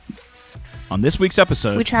On this week's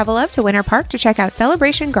episode, we travel up to Winter Park to check out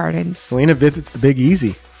Celebration Gardens. Selena visits the Big Easy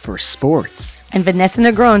for sports. And Vanessa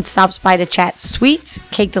Negron stops by to chat sweets,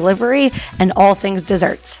 cake delivery, and all things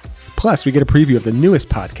desserts. Plus, we get a preview of the newest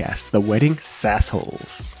podcast, The Wedding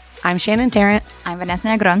Sassholes. I'm Shannon Tarrant. I'm Vanessa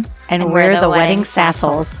Negron. And we're the Wedding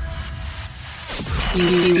Sassholes.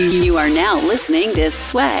 You are now listening to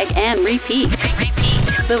Swag and Repeat.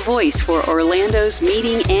 The voice for Orlando's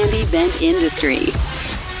meeting and event industry.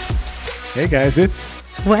 Hey guys, it's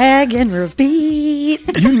Swag and Repeat.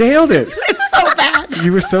 You nailed it. It's so bad.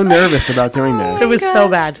 You were so nervous about doing that. It was so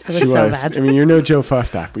bad. It was so bad. I mean, you're no Joe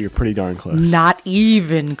Fostak, but you're pretty darn close. Not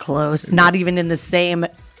even close. Not even in the same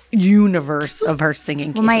universe of her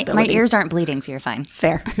singing capabilities. My ears aren't bleeding, so you're fine.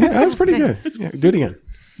 Fair. Yeah, that was pretty good. Yeah, do it again.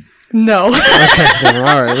 No. Okay,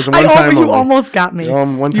 all right. It was a one-time You only. almost got me.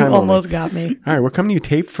 One time You almost only. got me. All right, we're coming to you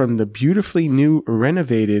taped from the beautifully new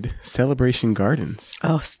renovated Celebration Gardens.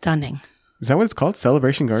 Oh, stunning. Is that what it's called?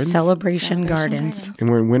 Celebration Gardens? Celebration Gardens. And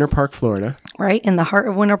we're in Winter Park, Florida. Right in the heart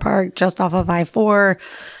of Winter Park, just off of I-4.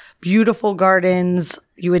 Beautiful gardens.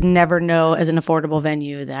 You would never know as an affordable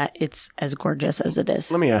venue that it's as gorgeous as it is.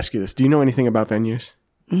 Let me ask you this. Do you know anything about venues?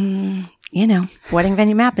 You know, wedding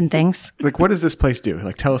venue mapping things. Like, what does this place do?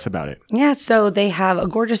 Like, tell us about it. Yeah, so they have a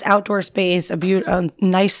gorgeous outdoor space, a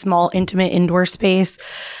nice, small, intimate indoor space.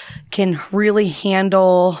 Can really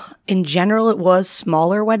handle, in general, it was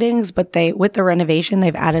smaller weddings, but with the renovation,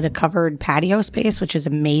 they've added a covered patio space, which is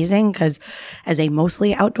amazing because as a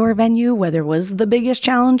mostly outdoor venue, weather was the biggest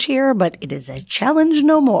challenge here, but it is a challenge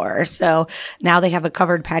no more. So now they have a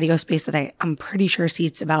covered patio space that I'm pretty sure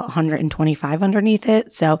seats about 125 underneath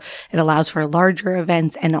it. So it allows for larger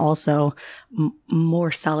events and also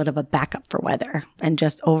more solid of a backup for weather. And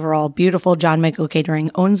just overall beautiful. John Michael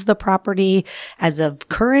Catering owns the property. As of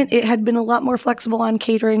current, it had been a lot more flexible on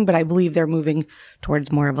catering, but I believe they're moving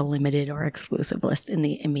towards more of a limited or exclusive list in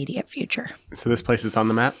the immediate future. So this place is on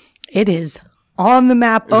the map? It is on the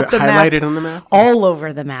map, Is up it the map. highlighted on the map? All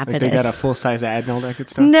over the map Like it they is. got a full-size ad and all that good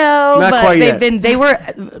stuff? No, Not but quite they were,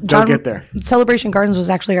 Don't get there. Celebration Gardens was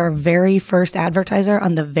actually our very first advertiser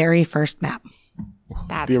on the very first map.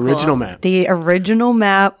 That's The original map. The original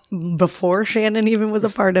map before Shannon even was a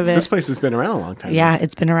part of So it. this place has been around a long time. Yeah,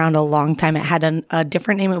 it's been around a long time. It had a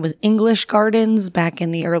different name. It was English Gardens back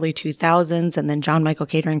in the early 2000s. And then John Michael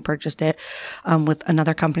Catering purchased it with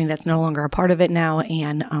another company that's no longer a part of it now.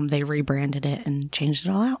 And they rebranded it and changed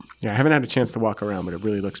it all out. Yeah, I haven't had a chance to walk around, but it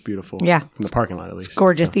really looks beautiful. Yeah. From the parking lot, at least.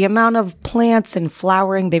 Gorgeous. So. The amount of plants and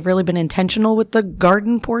flowering, they've really been intentional with the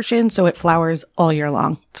garden portion. So it flowers all year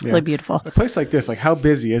long. It's really beautiful. A place like this, like how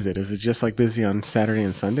busy is it? Is it just like busy on Saturday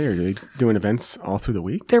and Sunday, or are they doing events all through the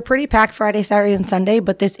week? They're pretty packed Friday, Saturday, and Sunday,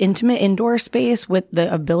 but this intimate indoor space with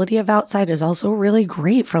the ability of outside is also really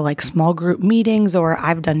great for like small group meetings, or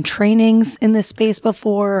I've done trainings in this space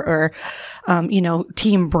before, or,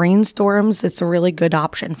 team brainstorms. It's a really good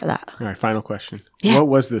option for that. All right, final question. Yeah. What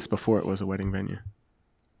was this before it was a wedding venue?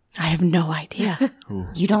 I have no idea. You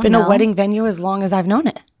It's don't been know? a wedding venue as long as I've known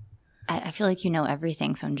it. I feel like you know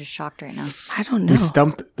everything, so I'm just shocked right now. I don't know. We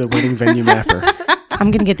stumped the wedding venue mapper.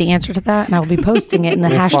 I'm going to get the answer to that, and I'll be posting it in the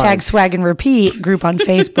We're hashtag fine. Swag and Repeat group on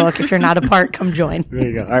Facebook. If you're not a part, come join. There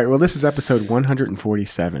you go. All right, well, this is episode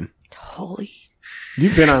 147. Holy.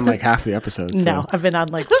 You've been on like half the episodes. So No, I've been on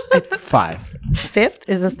like 5. fifth.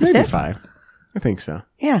 Is this the Maybe fifth? 5. I think so.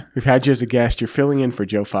 Yeah. We've had you as a guest. You're filling in for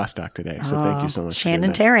Joe Fostak today, so thank you so much. for doing Shannon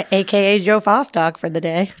that. Tarrant, a.k.a. Joe Fostak for the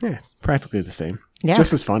day. Yeah, it's practically the same. Yeah.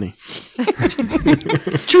 Just as funny.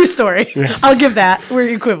 True story. I'll give that. We're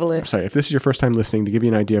equivalent. Sorry, if this is your first time listening, to give you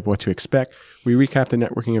an idea of what to expect, we recap the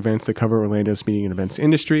networking events that cover Orlando's meeting and events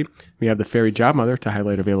industry. We have the Fairy Job Mother to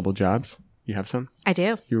highlight available jobs. You have some? I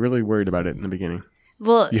do. You were really worried about it in the beginning.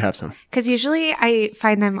 Well, You have some. because usually I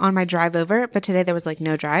find them on my drive over, but today there was like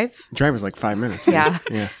no drive. Drive was like 5 minutes. Yeah.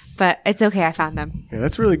 Yeah. But it's okay. I found them. Yeah,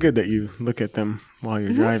 that's really good that you look at them while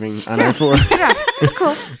you're driving on I-4. Yeah, it's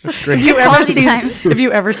cool. That's great. If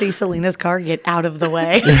you ever see Selena's car, get out of the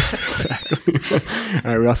way. Exactly.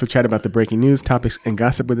 All right, we also chat about the breaking news, topics, and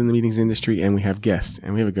gossip within the meetings industry, and we have guests,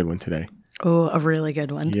 and we have a good one today. Oh, a really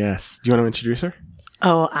good one. Yes. Do you want to introduce her?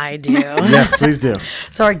 Oh, I do. Yes, please do.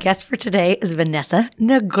 So our guest for today is Vanessa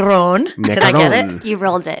Negron. Did I get it? Negron. You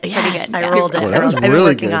rolled it. Yes, Pretty good. I Yeah. rolled it. Well, that was I've been really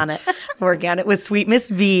working good. on it. Working on it with Sweet Miss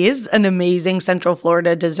V's, an amazing Central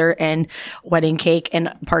Florida dessert and wedding cake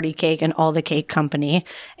and party cake and all the cake company.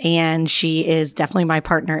 And she is definitely my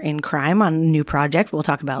partner in crime on a new project we'll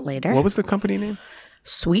talk about later. What was the company name?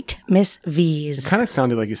 Sweet Miss V's. Kind of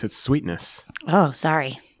sounded like you said sweetness. Oh,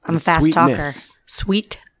 sorry. I'm a It's fast Sweet talker. Miss.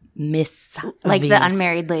 Sweet Miss Like V's. the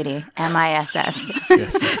unmarried lady, MISS.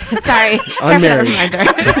 Yes. Sorry for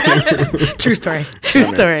that reminder. True story. True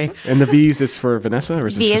story. And the V's is for Vanessa, or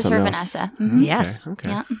is this V for is for something else? Vanessa. Yes. Okay.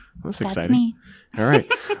 Yeah, That's that's exciting. me. All right.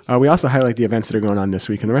 We also highlight the events that are going on this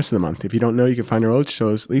week and the rest of the month. If you don't know, you can find our old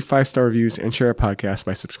shows, leave 5-star reviews, and share our podcast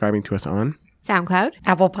by subscribing to us on SoundCloud,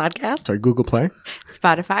 Apple Podcast. Google Play,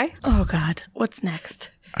 Spotify, Oh, God. What's next?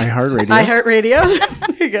 iHeartRadio, iHeartRadio.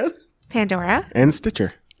 There you go. Pandora, and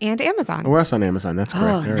Stitcher. and Amazon. We're also on Amazon. That's correct.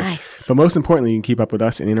 Oh, All right. nice. But most importantly, you can keep up with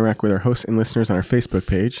us and interact with our hosts and listeners on our Facebook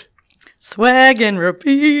page. Swag and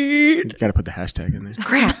repeat. You got to put the hashtag in there.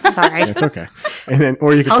 Crap. Sorry. It's okay. And then,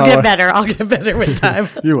 or you can I'll follow get better. I'll get better with time.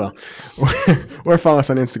 You will. Or follow us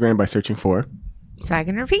on Instagram by searching for. Swag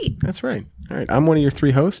and repeat. That's right. All right. I'm one of your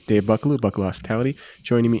 3 hosts, Dave Buckaloo, Buckaloo Hospitality.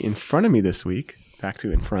 Joining me in front of me this week, back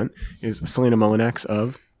to in front, is Selena Molinax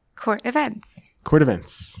of Court events. Court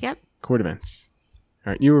Events. Yep, Court Events.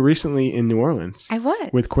 All right. You were recently in New Orleans I was.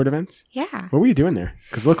 with Court Events. Yeah. What were you doing there?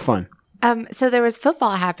 Because look fun. So there was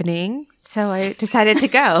football happening, so I decided to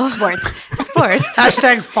go. Sports.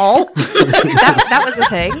 Hashtag fall. that was a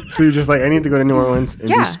thing. So you're just like, I need to go to New Orleans and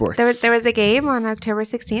do Yeah. sports. There was a game on October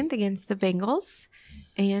 16th against the Bengals,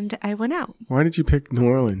 and I went out. Why did you pick New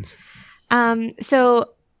Orleans?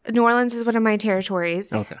 So New Orleans is one of my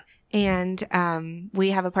territories. Okay. And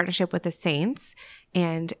we have a partnership with the Saints,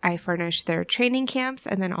 and I furnish their training camps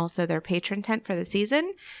and then also their patron tent for the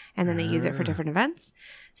season, and then they use it for different events.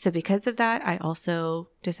 So because of that, I also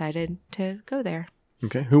decided to go there.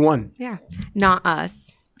 Okay. Who won? Yeah, not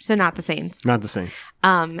us. So not the Saints. Not the Saints.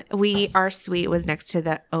 Our suite was next to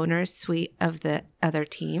the owner's suite of the other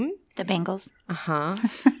team. The Bengals.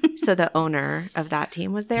 So the owner of that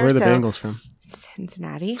team was there. Where are the so Bengals from?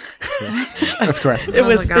 Cincinnati. That's correct. It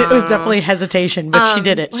was definitely hesitation, but she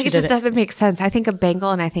did it. Like She it did just it. doesn't make sense. I think of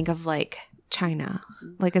Bengal and I think of like China.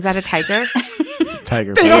 Like, is that a tiger?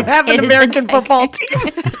 Tiger. They don't have an It is American the football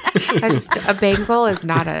team. A Bengal is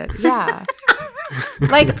not a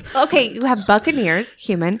Like, okay, you have Buccaneers,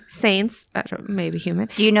 human, Saints, maybe human.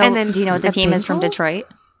 Do you know? And then do you know what the a team is from Bengal? Detroit?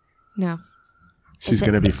 No. She's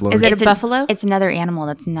going to be Florida. Is it It's a buffalo? It's another animal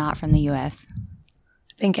that's not from the U.S.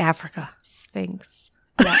 Think Africa. Sphinx.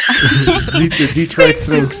 The Detroit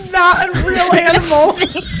Sphinx. Not a real animal.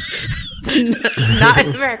 Not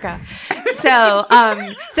in America.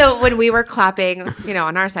 So when we were clapping,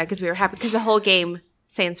 on our side, because we were happy, because the whole game,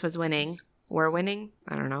 Saints was winning. We're winning.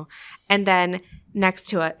 I don't know. And then next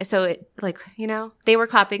to it, so it, they were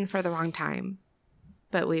clapping for the wrong time,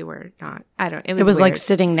 but we were not. I don't. It was like weird.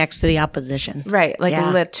 sitting next to the opposition. Right, like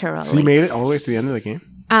Yeah. literally. So you made it all the way to the end of the game?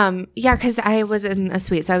 Yeah, because I was in a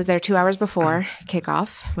suite, so I was there 2 hours before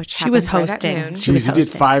kickoff, which She was happened right at hosting. noon. She was Jeez, you did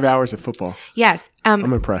hosting. 5 hours of football. Yes.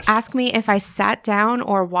 I'm impressed. Ask me if I sat down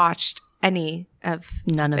or watched any of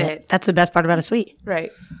None of it. That's the best part about a suite.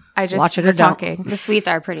 Right. I just Watch it or was don't. talking. The sweets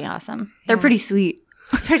are pretty awesome. They're pretty sweet.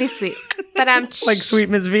 Pretty sweet, but Like Sweet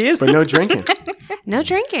Miss V's. But no drinking. no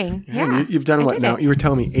drinking. Yeah, And you've done what did now? it. You were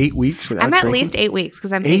telling me 8 weeks without I'm at drinking? least 8 weeks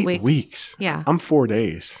because I'm 8 8 weeks. weeks. Yeah. I'm 4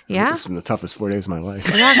 days. Yeah? This is the toughest 4 days of my life.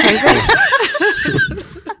 Isn't that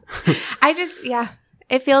crazy?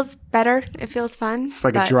 It feels better. It feels fun. It's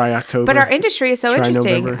like a dry October. But our industry is so Dry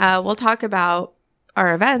interesting. November. We'll talk about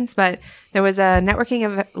our events, but there was a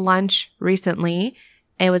networking lunch recently.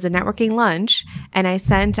 It was a networking lunch, and I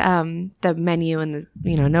sent the menu and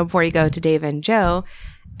the know before you go to Dave and Joe,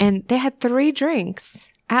 and they had 3 drinks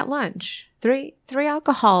at lunch. Three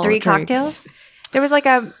alcohol. 3 drinks. cocktails? There was like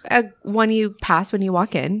a one you pass when you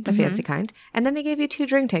walk in, the fancy kind, and then they gave you 2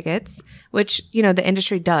 drink tickets, which the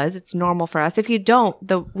industry does. It's normal for us. If you don't,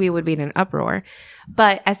 we would be in an uproar.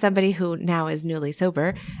 But as somebody who now is newly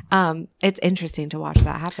sober, it's interesting to watch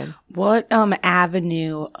that happen. What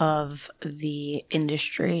avenue of the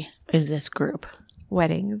industry is this group?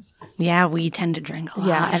 Weddings. Yeah, we tend to drink a lot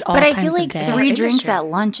Yeah. at all But I times feel like of day. 3 drinks industry. at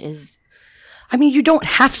lunch is. I mean, you don't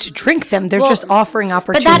have to drink them. They're just offering But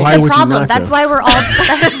opportunities. that's Why the would you problem. not, That's though? why we're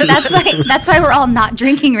all. That's why we're all not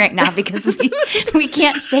drinking right now because we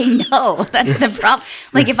can't say no. That's the problem.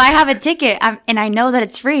 Like if I have a ticket and I know that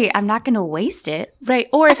it's free, I'm not going to waste it. Right.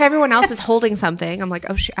 Or if everyone else is holding something, I'm like,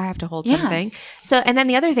 oh, I have to hold Yeah. something. So, and then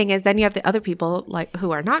the other thing is then you have the other people like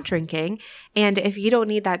who are not drinking. And if you don't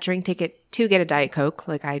need that drink ticket to get a Diet Coke,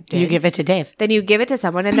 like I did, You give it to Dave. then you give it to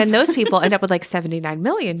someone. And then those people end up with like 79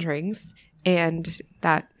 million drinks. And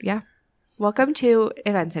that, yeah. Welcome to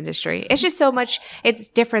events industry. It's just so much, it's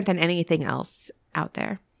different than anything else out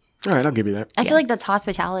there. All right, I'll give you that. I feel like that's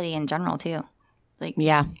hospitality in general too. Like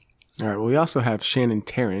Yeah. All right, well, we also have Shannon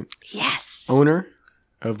Tarrant, Yes. owner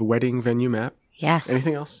of Wedding Venue Map. Yes.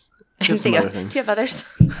 Anything else? You have some other Do things. you have others?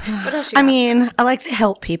 What else you I got? mean, I like to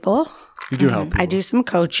help people. You do help people. I do some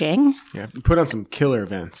coaching. Yeah, you put on some killer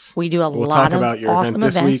events. We do a We'll lot talk of about your awesome event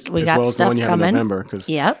this events. week We as got well as the stuff one you have in coming. November because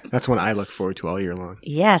Yep. that's one I look forward to all year long.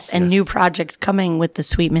 Yes, and new project coming with the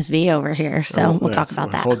Sweet Miss V over here. So Oh, we'll talk yes,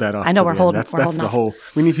 about that. Hold that off. I know to we're the end. holding. That's we're holding the off. whole.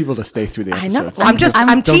 We need people to stay through the I know. episodes. I'm just. I'm-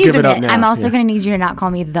 I'm Don't give teasing it up it. now. I'm also Yeah. going to need you to not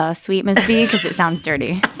call me the Sweet Miss V because it sounds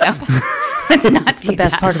dirty. So let's not do The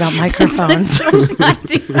best that. part about microphones Let's not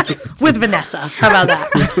do that. with Vanessa. How about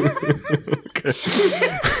that?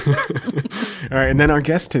 All right, and then our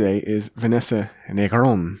guest today is Vanessa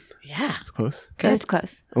Negron. Yeah. It's close. It was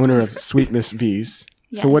close. Owner of Sweet Miss V's.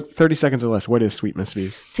 So Yes. what? 30 seconds or less. What is Sweet Miss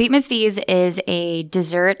V's? Sweet Miss V's is a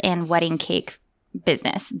dessert and wedding cake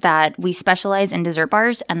business that we specialize in dessert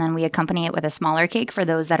bars, and then we accompany it with a smaller cake for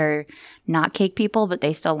those that are not cake people, but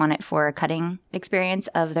they still want it for a cutting experience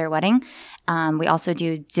of their wedding. We also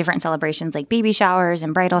do different celebrations like baby showers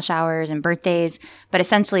and bridal showers and birthdays, but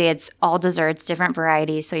essentially it's all desserts, different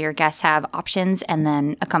varieties, so your guests have options and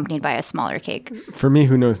then accompanied by a smaller cake. For me,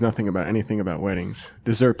 who knows nothing about anything about weddings,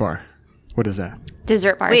 dessert bar. What is that?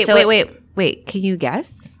 Dessert bar. wait, So wait. Can you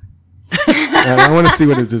guess? I want to see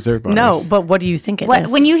what a dessert bar No, is. but what do you think it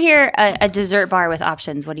is? when you hear a dessert bar with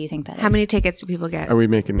options, what do you think that is? How many tickets do people get? Are we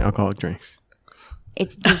making alcoholic drinks?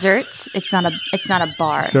 It's desserts. It's not a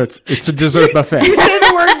bar. So it's a dessert buffet. you say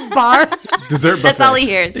the word bar? Dessert buffet. That's all he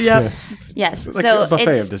hears. Yes. Yes. Like so a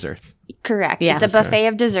buffet it's of desserts. correct. Yes. It's a buffet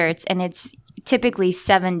of desserts, and it's typically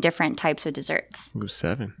 7 different types of desserts. Ooh,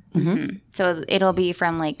 7. So it'll be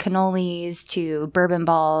from like cannolis to bourbon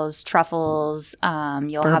balls, truffles. You'll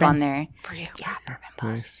have Bourbon. on there. For you. Yeah, bourbon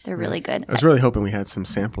balls. Nice. They're really good. I was really hoping we had some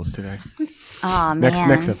samples today. Oh man.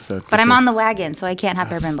 Next episode. But I'm on the wagon, so I can't have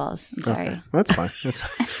bourbon balls. I'm sorry. Okay. That's fine. That's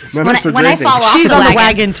fine. None When of us I- are when I drinking. fall off She's the on the wagon.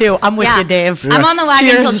 wagon too. I'm with Yeah. you, Dave. I'm on the wagon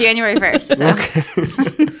Cheers. until January 1st.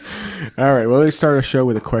 So. All right. Well, let's start our show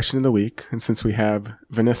with a question of the week. And since we have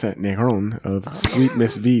Vanessa Negron of Sweet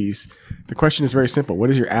Miss V's, the question is very simple. What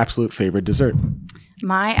is your absolute favorite dessert?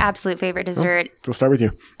 My absolute favorite dessert. We'll start with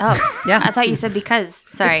you. Oh, Yeah. I thought you said because.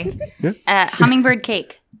 Sorry. Yeah. Hummingbird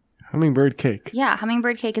cake. Hummingbird cake. Yeah,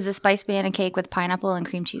 hummingbird cake is a spiced banana cake with pineapple and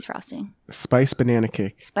cream cheese frosting. Spiced banana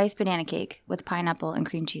cake. Spiced banana cake with pineapple and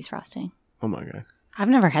cream cheese frosting. Oh, my God. I've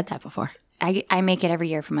never had that before. I make it every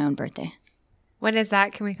year for my own birthday. When is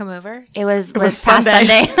that? Can we come over? It was was past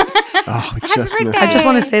Sunday. Sunday. Oh, we just missed I it. just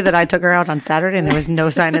want to say that I took her out on Saturday and there was no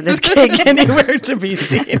sign of this cake anywhere to be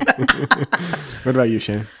seen. What about you,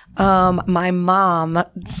 Shane? My mom,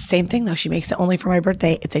 same thing though. She makes it only for my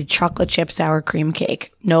birthday. It's a chocolate chip sour cream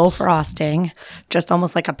cake. No frosting, just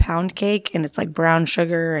almost like a pound cake. And it's like brown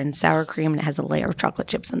sugar and sour cream. And it has a layer of chocolate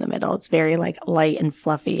chips in the middle. It's very like light and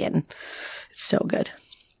fluffy and it's so good.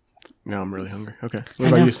 Now I'm really hungry. Okay. What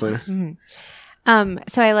about you, Selena?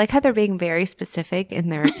 So I like how they're being very specific in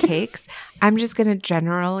their cakes. I'm just going to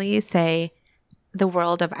generally say the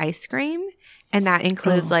world of ice cream, and that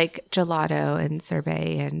includes like gelato and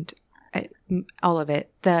sorbet and all of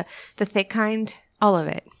it. The thick kind, all of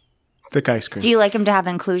it. Thick ice cream. Do you like them to have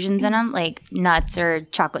inclusions in them, like nuts or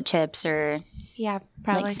chocolate chips or Yeah,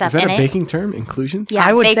 probably. like stuff is that in a it? baking term? Inclusions? Yeah,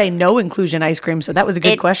 I would bake- say no inclusion ice cream. So that was a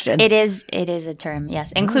good question. It is a term.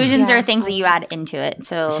 Yes, inclusions Yeah. are things that you add into it.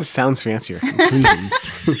 So This just sounds fancier.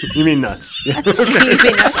 Inclusions. You mean nuts. Yeah. it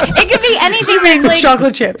could be anything. That's like,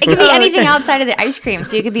 chocolate chips. It could be anything outside of the ice cream.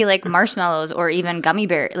 So it could be like marshmallows or even gummy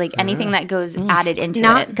bear, like anything that goes added into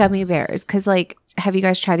Not it. gummy bears, because like, have you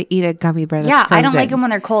guys tried to eat a gummy bear? That's Yeah, I don't frozen? like them when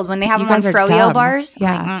they're cold. When they have You them on guys are froyo dumb. bars,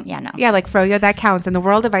 Yeah. I'm like, yeah, no, Yeah, like froyo, that counts. In the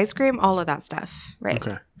world of ice cream, all of that stuff. right.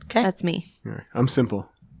 Okay. Okay. That's me. All right. I'm simple.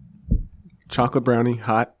 Chocolate brownie,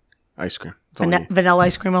 hot, ice cream. That's all I need. Vanilla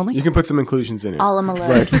ice cream only. You can put some inclusions in it. All of them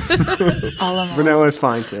alone. All of them. Vanilla is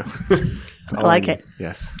fine too. I like it.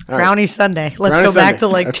 Yes. All right. Brownie Sunday. Let's Brownie go back Sunday. to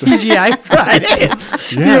like That's TGI Fridays. Yes.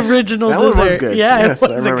 The original that dessert. one was good. Yeah, yes,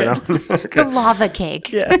 it I was remember good. that one. Okay. The lava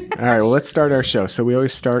cake. Yeah. All right. Well, let's start our show. So we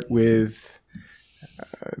always start with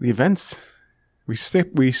the events. We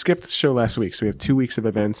skipped the show last week, so we have 2 weeks of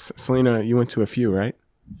events. Selena, you went to a few, right?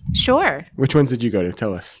 Sure. Which ones did you go to?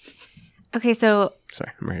 Tell us. Okay, so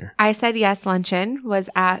Sorry, I'm right here. I said yes luncheon was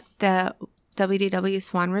at the WDW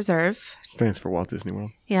Swan Reserve. Stands for Walt Disney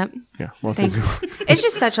World. Yep. Yeah, Walt Thanks. Disney World. It's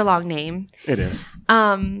just such a long name. It is.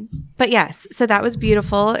 But yes, so that was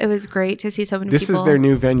beautiful. It was great to see so many This people. is their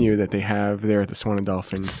new venue that they have there at the Swan and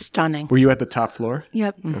Dolphin. Stunning. Were you at the top floor?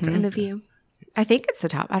 Yep, in the view. I think it's the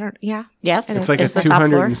top. I don't. Yeah. Yes. It's like a the top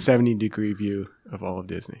floor? 270-degree view of all of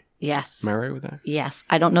Disney. Yes. Am I right with that? Yes.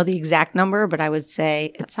 I don't know the exact number, but I would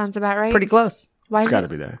say That it's sounds about right. pretty close. Why It's is got to it?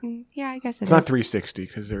 be that. Yeah, I guess It's not 360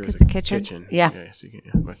 because there is a the kitchen. kitchen. Yeah. so you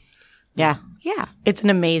can, but Yeah. Yeah. It's an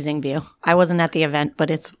amazing view. I wasn't at the event, but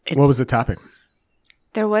it's What was the topic?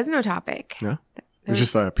 There was no topic. No? It was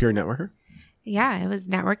just a pure networker? Yeah, it was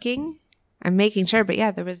networking. I'm making sure, but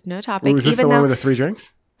yeah, there was no topic. Was this the one with the 3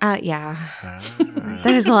 drinks? Yeah.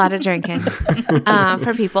 There's a lot of drinking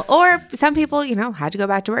for people. Or some people, had to go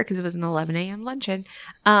back to work because it was an 11 a.m. luncheon.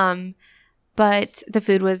 But the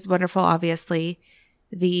food was wonderful, obviously.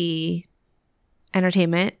 The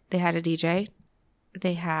entertainment, they had a DJ.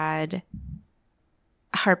 They had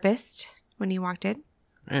a harpist when you walked in.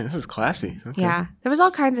 Man, this is classy. Okay. Yeah. There was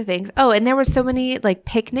all kinds of things. Oh, and there were so many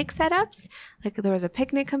picnic setups. There was a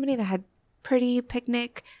picnic company that had pretty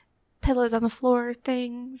picnic pillows on the floor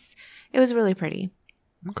things. It was really pretty.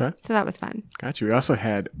 Okay. So that was fun. Gotcha. We also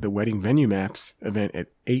had the Wedding Venue Maps event at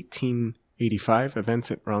 1885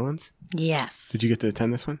 Events at Rollins. Yes. Did you get to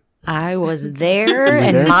attend this one? I was there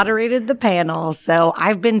and moderated the panel. So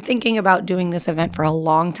I've been thinking about doing this event for a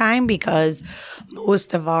long time because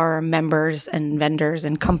most of our members and vendors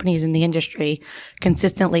and companies in the industry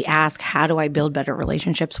consistently ask, how do I build better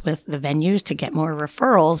relationships with the venues to get more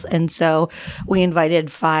referrals? And so we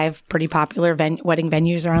invited 5 pretty popular wedding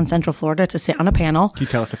venues around Central Florida to sit on a panel. Can you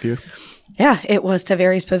tell us a few? Yeah, it was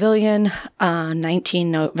Tavares Pavilion,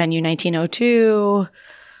 venue 1902,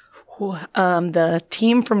 the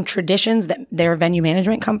team from Traditions, that they're a venue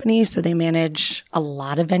management company, so they manage a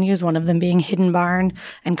lot of venues, one of them being Hidden Barn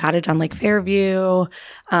and Cottage on Lake Fairview.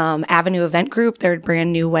 Avenue Event Group, their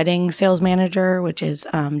brand new wedding sales manager, which is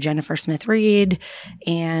Jennifer Smith-Reed,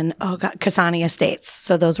 and Kasani Estates.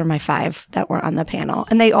 So those were my 5 that were on the panel.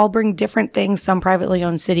 And they all bring different things, some privately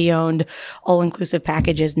owned, city-owned, all-inclusive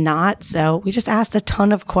packages not. So we just asked a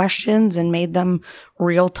ton of questions and made them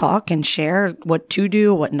real talk and share what to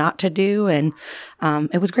do, what not to do. And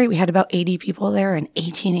it was great. We had about 80 people there and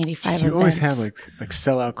 1885 events. You always have like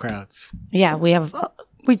sellout crowds. Yeah, we have.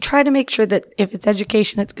 We try to make sure that if it's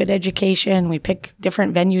education, it's good education. We pick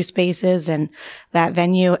different venue spaces, and that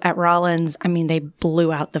venue at Rollins, they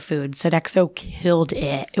blew out the food. Sodexo killed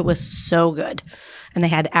it. It was so good. And they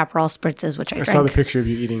had Aperol spritzes, which I drank. I saw the picture of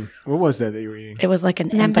you eating. What was that you were eating? It was like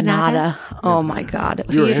an empanada. Oh my God. It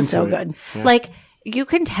was so good. Yeah. You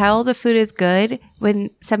can tell the food is good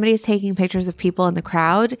when somebody is taking pictures of people in the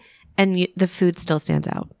crowd and the food still stands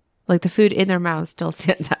out. The food in their mouth still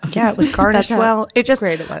stands out. Yeah, it was garnished well. It just,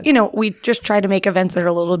 great it was. We just try to make events that are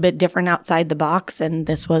a little bit different outside the box. And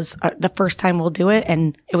this was the first time we'll do it.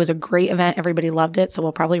 And it was a great event. Everybody loved it. So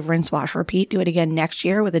we'll probably rinse, wash, repeat, do it again next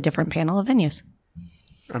year with a different panel of venues.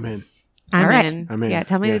 I'm in. I'm right. in. Yeah,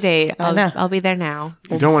 tell me the date. I'll be there now.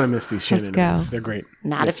 You don't want to miss these Shannon go. events. They're great.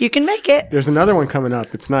 Not if you can make it. There's another one coming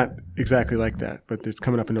up. It's not exactly like that, but it's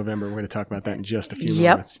coming up in November. We're going to talk about that in just a few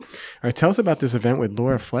moments. All right, tell us about this event with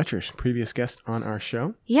Laura Fletcher, previous guest on our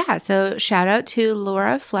show. Yeah, so shout out to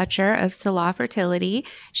Laura Fletcher of Salah Fertility.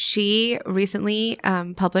 She recently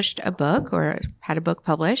published a book, or had a book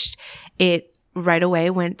published. It right away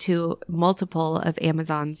went to multiple of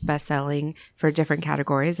Amazon's best-selling for different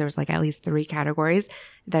categories. There was at least 3 categories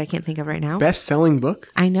that I can't think of right now. Best-selling book?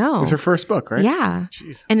 I know. It's her first book, right? Yeah.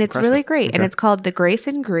 Jeez, and it's impressive. really great. Okay. And it's called The Grace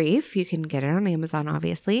and Grief. You can get it on Amazon,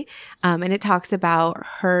 obviously. And it talks about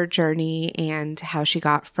her journey and how she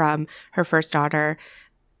got from her first daughter,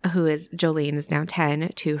 who is Jolene, is now 10,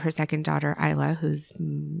 to her second daughter, Isla, who's,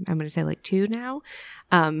 I'm going to say 2 now.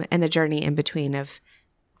 And the journey in between of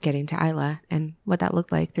getting to Isla and what that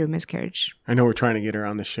looked like through miscarriage. I know we're trying to get her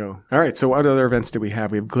on the show. All right, so what other events did we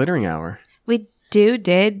have? We have Glittering Hour. We did.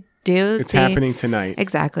 It's happening tonight.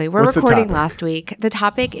 Exactly. We're What's the recording topic? last week. The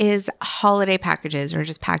topic is holiday packages, or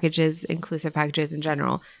just packages, inclusive packages in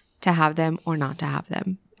general, to have them or not to have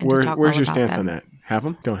them. And to talk Where's all your about stance them. on that? Have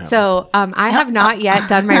them? Don't have them. So I have not yet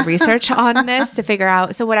done my research on this to figure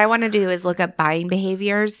out. So what I want to do is look up buying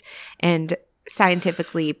behaviors and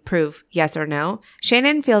scientifically prove yes or no.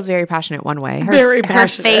 Shannon feels very passionate one way. Very Her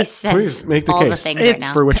passionate. face says Please make the all case. the things right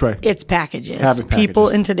now. For which way? It's packages. Having People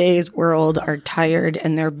packages. in today's world are tired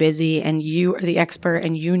and they're busy, and you are the expert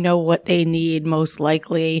and you know what they need most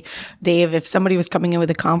likely. Dave, if somebody was coming in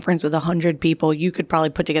with a conference with 100 people, you could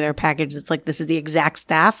probably put together a package that's this is the exact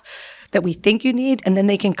staff that we think you need, and then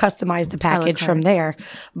they can customize the package from there.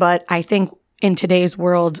 But I think in today's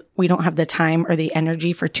world, we don't have the time or the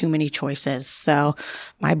energy for too many choices. So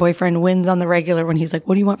my boyfriend wins on the regular when he's like,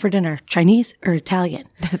 what do you want for dinner? Chinese or Italian?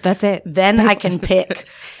 That's it. Then I can pick.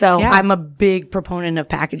 So Yeah. I'm a big proponent of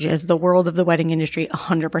packages. The world of the wedding industry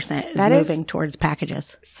 100% is That is- moving towards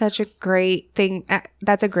packages. Such a great thing.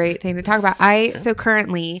 That's a great thing to talk about. So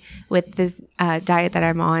currently with this diet that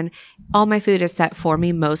I'm on, all my food is set for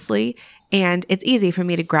me mostly. And it's easy for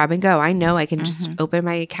me to grab and go. I know I can just open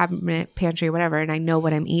my cabinet, pantry, whatever, and I know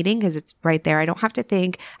what I'm eating because it's right there. I don't have to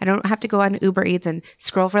think. I don't have to go on Uber Eats and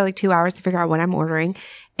scroll for like 2 hours to figure out what I'm ordering.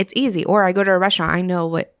 It's easy. Or I go to a restaurant. I know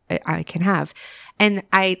what I can have. And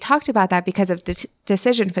I talked about that because of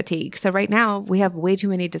decision fatigue. So right now we have way too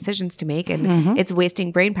many decisions to make and it's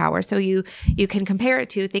wasting brain power. So you can compare it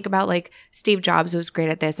to, think about like Steve Jobs was great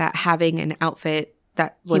at this, at having an outfit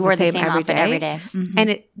that was the same every day.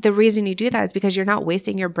 And the reason you do that is because you're not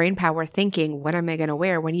wasting your brain power thinking, what am I going to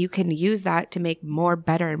wear, when you can use that to make more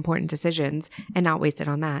better, important decisions and not waste it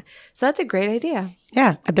on that. So that's a great idea.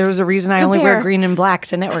 Yeah. There was a reason I only wear green and black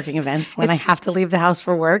to networking events. When I have to leave the house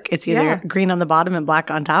for work, it's either green on the bottom and black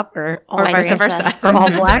on top or vice versa. Or all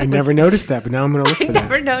black. I never noticed that, but now I'm going to look for that. I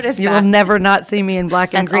never noticed You that. will never not see me in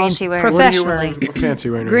black and That's all green she wears. professionally. What pants are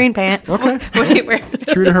you wearing? Green pants. Okay. What do you wear?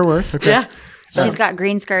 True to her word. Okay. Yeah. She's got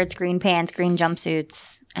green skirts, green pants, green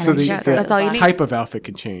jumpsuits. And So then the, she the just wears that's all you black. need. type of outfit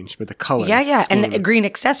can change, but the color. Yeah. scheme. And green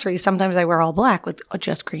accessories. Sometimes I wear all black with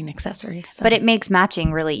just green accessories. So. But it makes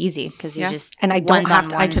matching really easy because you just And I don't one's have on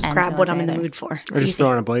to, one I just and grab one's what on I'm in the other. mood for. I just throw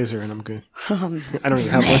on a blazer and I'm good. I don't even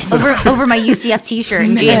have one. So. over my UCF t-shirt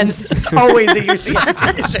and jeans. Always a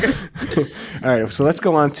UCF t-shirt. All right, so let's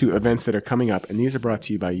go on to events that are coming up, and these are brought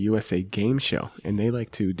to you by USA Game Show, and they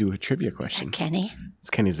like to do a trivia question. Kenny. It's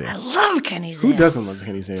Kenny I Zale. love Kenny Zale. Who doesn't love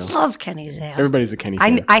Kenny Zale? Love Kenny Zale. Everybody's a Kenny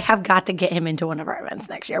fan. I have got to get him into one of our events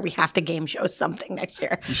next year. We have to game show something next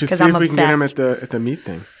year. You should because see I'm if we obsessed. can get him at the meet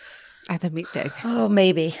thing, At the meat thing. Oh,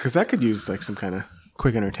 maybe. because that could use like some kind of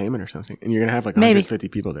quick entertainment or something, and you're gonna have like Maybe. 150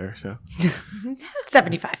 people there. So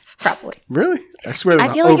 75, probably. really, I swear, I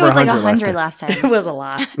feel like it was like 100 100 last time. It was a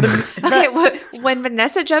lot. Okay, when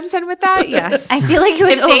Vanessa jumps in with that, yes. I feel like it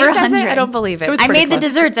was If Dave over says 100. it, I don't believe it. was I pretty made the close.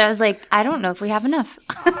 desserts. I was like, I don't know if we have enough.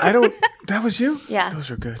 I don't. That was you. Yeah. those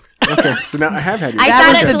are good. Okay, so now I have had you. I That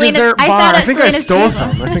sat was at the Selena's. dessert I bar. sat I at think I Selena's stole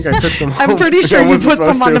table. some. I think I took some. I'm home, pretty which I sure you wasn't put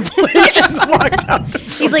some supposed on the to. plate and walked out.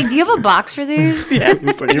 He's like, "Do you have a box for these?"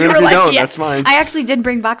 It's like, even if were you like, don't, yes. that's fine. I actually did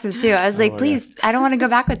bring boxes too. I was like, yeah. "Please, I don't want to go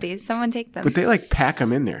back with these. Someone take them." But they like pack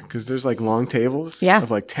them in there because there's like long tables Yeah.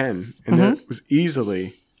 of like 10, and there was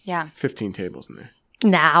easily Yeah, 15 tables in there.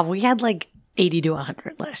 Nah, we had like 80 to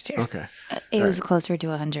 100 last year. Okay. it was closer to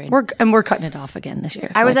 100. We're cutting it off again this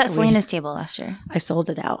year. I was Like, at Selena's table last year. I sold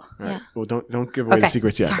it out. All right. Yeah. Well, don't give away the Okay.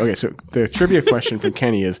 secrets yet. Okay, so the trivia question from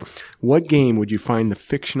Kenny is, what game would you find the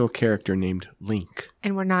fictional character named Link?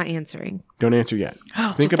 And we're not answering. Don't answer yet.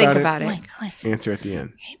 Just think about it. Answer at the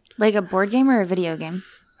end. Like a board game or a video game?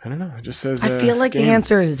 I don't know. It just says. I feel like game. the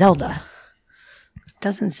answer is Zelda.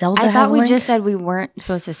 Doesn't Zelda I have thought we Link? just said we weren't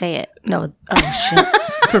supposed to say it. No. Oh, shit.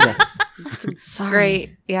 It's okay. Sorry.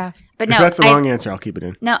 Great. Yeah. But If no, that's a long answer, I'll keep it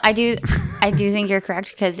in. no, I do think you're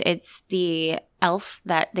correct because it's the elf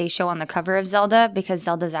that they show on the cover of Zelda because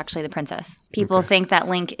Zelda's actually the princess. People think that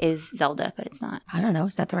Link is Zelda, but it's not. I don't know.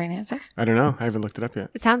 Is that the right answer? I don't know. I haven't looked it up yet.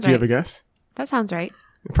 It sounds Do you right. have a guess? That sounds right.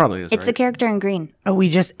 It probably is. It's the right? character in green. Oh, we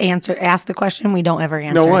just ask the question. We don't ever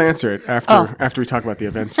answer. No, we'll it. answer it after we talk about the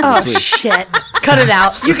events for Oh this week. shit! Cut it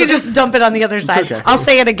out. You can just dump it on the other side. okay. I'll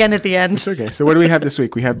say it again at the end. It's okay. So what do we have this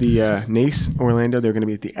week? We have the NACE Orlando. They're going to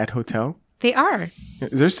be at the At Hotel. They are.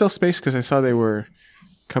 Is there still space? Because I saw they were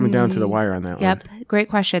coming down to the wire on that one. Yep. Great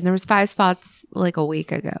question. There was 5 spots like a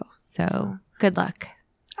week ago. So good luck.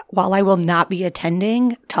 While I will not be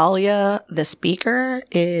attending, Talia, the speaker,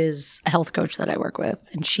 is a health coach that I work with,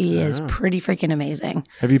 and she is pretty freaking amazing.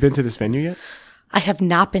 Have you been to this venue yet? I have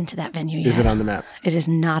not been to that venue yet. Is it on the map? It is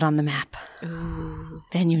not on the map.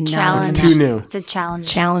 Venue not on Challenge. the It's map. too new. It's a challenge.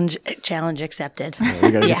 Challenge accepted.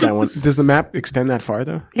 We got to get that one. Does the map extend that far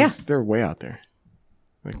though? Yeah. 'Cause they're way out there,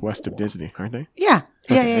 like west of Disney, aren't they? Yeah.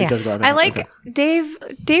 It does go out that I far. like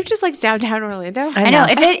Okay. Dave just likes downtown Orlando. I know.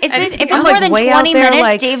 If it's I'm more like than way out 20 there, minutes,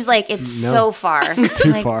 like- Dave's like, it's so far. It's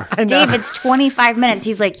too far. I know. Dave, it's 25 minutes.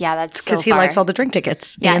 He's like, yeah, that's so far. Because he likes all the drink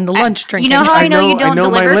tickets and the lunch drinking. You know how I know you don't I know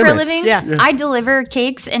my deliver for a limits. living? Yeah. I deliver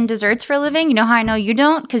cakes and desserts for a living. You know how I know you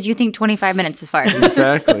don't? Because you think 25 minutes is far.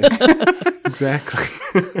 Exactly. Exactly.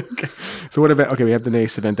 Okay. So what event? Okay, we have the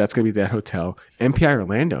NACE event. That's going to be that hotel. MPI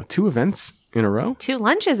Orlando. 2 events in a row. 2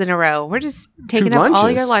 lunches in a row. We're just taking up all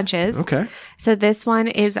lunches? your lunches. Okay. So this one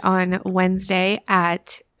is on Wednesday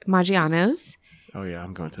at Maggiano's. Oh yeah,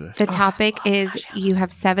 I'm going to this. The topic is you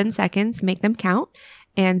have 7 seconds, make them count.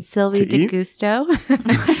 And Sylvie To eat?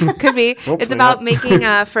 DeGusto could be. It's Hopefully about not.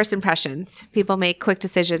 making first impressions. People make quick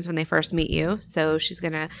decisions when they first meet you. So she's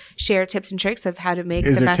going to share tips and tricks of how to make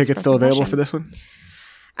Is the there best tickets first still available impression. for this one?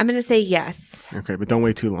 I'm going to say yes. Okay, but don't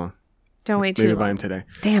wait too long. Don't wait too Maybe buy long. them today.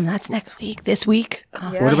 Damn, that's next week. This week.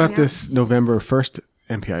 Oh, What about this November 1st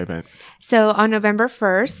MPI event? So on November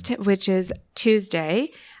 1st, which is Tuesday,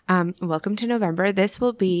 welcome to November. This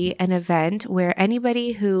will be an event where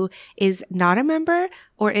anybody who is not a member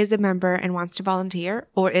or is a member and wants to volunteer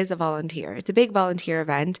or is a volunteer. It's a big volunteer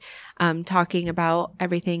event, talking about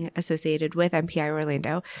everything associated with MPI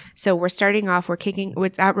Orlando. So we're starting off,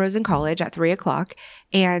 it's at Rosen College at 3:00,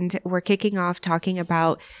 and we're kicking off talking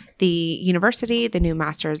about the university, the new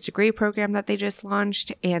master's degree program that they just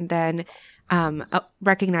launched, and then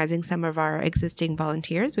recognizing some of our existing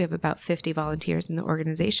volunteers. We have about 50 volunteers in the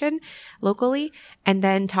organization locally, and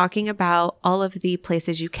then talking about all of the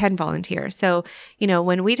places you can volunteer. So,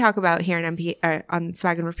 when we talk about here on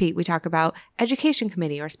Swag and Repeat, we talk about education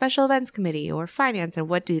committee or special events committee or finance and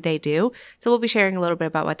what do they do. So we'll be sharing a little bit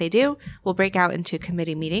about what they do. We'll break out into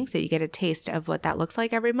committee meetings so you get a taste of what that looks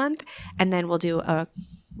like every month. And then we'll do a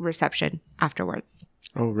reception afterwards.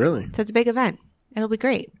 Oh, really? So it's a big event. It'll be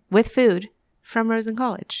great with food from Rosen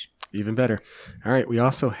College. Even better. All right. We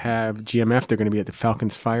also have GMF. They're going to be at the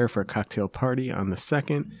Falcons Fire for a cocktail party on the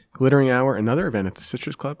 2nd. Glittering Hour, another event at the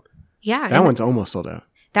Citrus Club. Yeah. That one's almost sold out.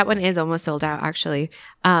 That one is almost sold out, actually.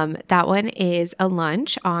 That one is a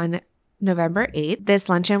lunch on November 8th. This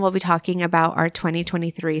luncheon will be talking about our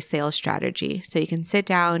 2023 sales strategy. So you can sit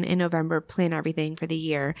down in November, plan everything for the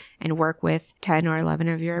year, and work with 10 or 11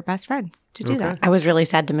 of your best friends to do that. I was really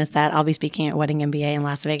sad to miss that. I'll be speaking at Wedding MBA in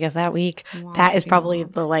Las Vegas that week. Wow, that is probably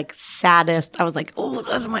the saddest. I was like, oh,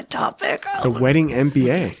 that's my topic. The Wedding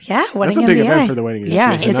MBA. Yeah, Wedding That's a big MBA. event for the wedding industry.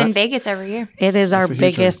 Yeah, is it It's not? in Vegas every year. It is our That's a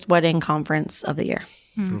huge biggest wedding conference of the year.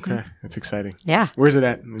 Okay. That's exciting. Yeah. Where's it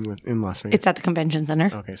at in Las Vegas? It's at the convention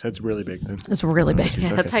center. Okay. So that's really big then. It's really big.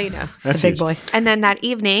 Yeah, that's how you know. That's It's a big huge. boy. And then that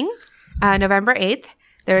evening, November 8th,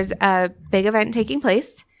 there's a big event taking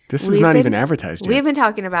place. This is We've not been- even advertised yet. We've been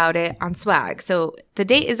talking about it on Swag. So the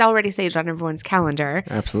date is already saved on everyone's calendar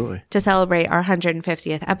Absolutely. to celebrate our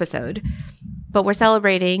 150th episode. But we're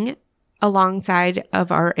celebrating alongside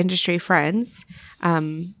of our industry friends.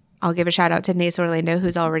 I'll give a shout out to NACE Orlando,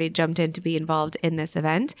 who's already jumped in to be involved in this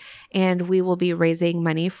event. And we will be raising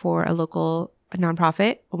money for a local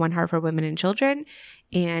nonprofit, One Heart for Women and Children,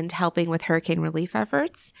 and helping with hurricane relief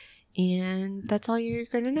efforts. And that's all you're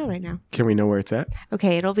going to know right now. Can we know where it's at?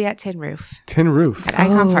 Okay, it'll be at Tin Roof Tin Roof. at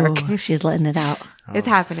Icon Park. Oh, she's letting it out. It's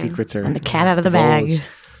happening. Secrets are And the cat out of the bag. divulged.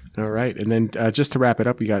 All right. And then just to wrap it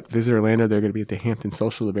up, we got Visit Orlando. They're going to be at the Hampton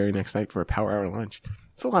Social the very next night for a power hour lunch.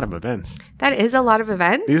 It's a lot of events. That is a lot of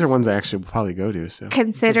events. These are ones I actually will probably go to. So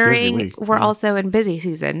Considering Busy week. we're also in busy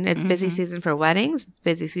season. It's busy season for weddings. It's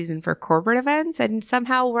busy season for corporate events. And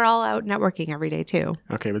somehow we're all out networking every day too.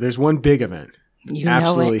 Okay, but there's one big event. You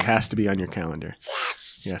Absolutely know it. has to be on your calendar.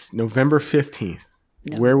 Yes, November 15th.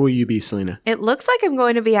 Where will you be, Selena? It looks like I'm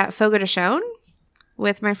going to be at Fogo de Chão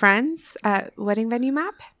with my friends at Wedding Venue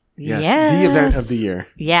Map. Yes, Yes. the event of the year.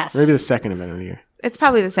 Yes. Maybe the second event of the year. It's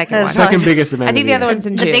probably the second That's one. Second biggest event I think of the the other year. one's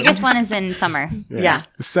in The June. biggest one is in summer. Yeah.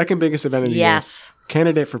 The second biggest event of the year. Yes.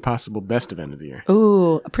 Candidate for possible best event of the year.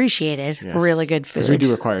 Ooh, appreciated. Yes. Really good food. Because we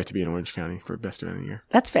do require it to be in Orange County for best event of the year.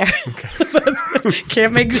 That's fair.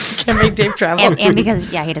 can't make Dave travel. And because,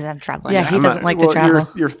 he doesn't have to travel. Yeah, anywhere. he I'm doesn't not- like well, to travel.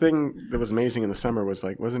 Your thing that was amazing in the summer was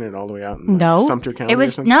wasn't it all the way out in No. Sumter County? It or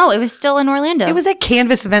was, something? no, it was still in Orlando. It was at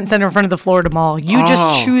Canvas Event Center in front of the Florida Mall. You Oh.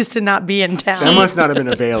 just choose to not be in town. That must not have been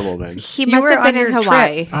available then. He You must were have been on in your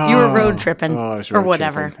Hawaii. trip. You were road tripping Oh, I was or road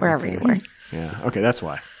whatever, tripping. wherever Okay. you were. Yeah. Okay, that's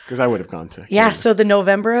why. Because I would have gone to. Yeah, so the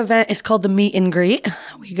November event is called the Meet and Greet.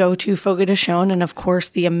 We go to Fogo de Chão and, of course,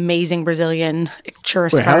 the amazing Brazilian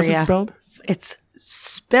churrascaria. Wait, how is it spelled? It's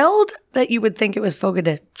spelled that you would think it was Fogo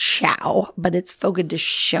de Chão, but it's Fogo de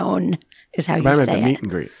Chão is how you But I meant say the it. meet and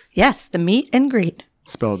greet. Yes, the Meet and Greet.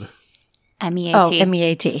 Spelled, MEAT. Oh,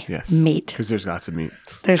 M-E-A-T. yes. Meat. Because there's lots of meat.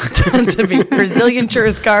 There's tons of meat. Brazilian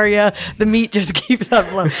churrascaria. The meat just keeps on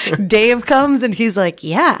flowing. Dave comes and he's like,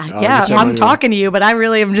 yeah, get you I'm one. talking to you, but I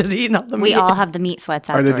really am just eating all the meat. We all have the meat sweats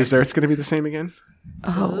Are afterwards. the desserts going to be the same again?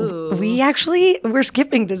 We're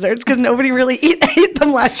skipping desserts because nobody really ate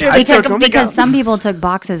them last year. They Because, took them to go. because some people took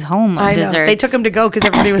boxes home of I know. desserts. They took them to go because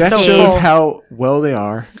everybody was That so shows full. how well they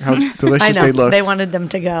are, how I delicious know. they look. They wanted them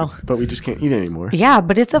to go. but we just can't eat anymore. Yeah,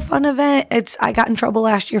 but it's a fun event. I got in trouble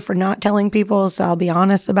last year for not telling people, so I'll be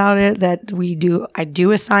honest about it. That I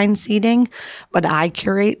do assign seating, but I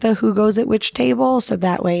curate the who goes at which table, so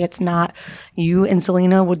that way it's not you and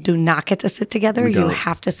Selena do not get to sit together. You don't.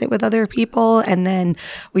 have to sit with other people, and then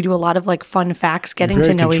we do a lot of fun facts, getting very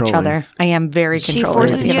to know each controlling. other. I am very She controlling.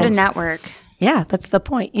 forces with you to people. network. Yeah, that's the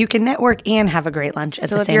point. You can network and have a great lunch at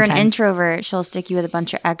So the if same you're an time. introvert, she'll stick you with a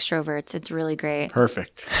bunch of extroverts. It's really great.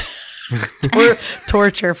 Perfect. Or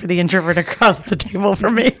torture for the introvert across the table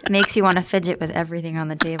for me. Makes you want to fidget with everything on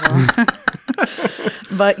the table.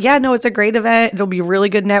 But yeah, no, it's a great event. It'll be really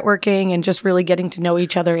good networking and just really getting to know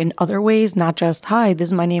each other in other ways, not just, hi, this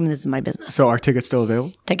is my name and this is my business. So are tickets still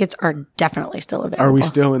available? Tickets are definitely still available. Are we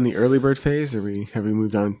still in the early bird phase, or have we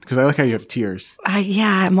moved on? Because I like how you have tiers.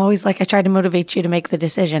 I'm always like, I try to motivate you to make the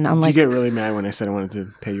decision. I'm Did like, you get really mad when I said I wanted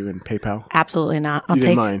to pay you in PayPal? absolutely not. I'll You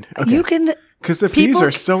didn't mind? Okay. You can. Because the fees People-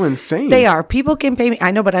 are so insane. They are. People can pay me.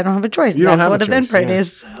 I know, but I don't have a choice. You don't That's have what a choice, Eventbrite yeah.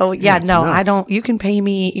 is. So yeah, it's no, nuts. I don't. You can pay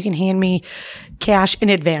me. You can hand me cash in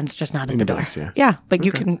advance, just not at the advance, door. yeah. But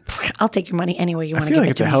you can. I'll take your money any way you I want to feel give like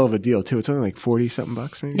it it's to a me. hell of a deal too. It's only like 40 something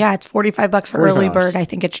bucks, maybe. Yeah, it's $45 for $45. early bird. I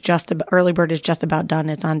think it's early bird is just about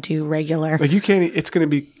done. It's on to regular. Like you can't.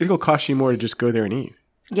 It'll cost you more to just go there and eat.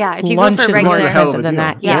 Yeah, if you Lunch go for is regular, more It's a hell of a expensive than deal.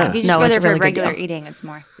 that. yeah, Yeah, if you just no, go it's there a for really good regular deal. eating, it's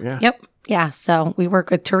more. Yeah. Yep. Yeah. So we work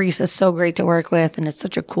with Teresa's so great to work with, and it's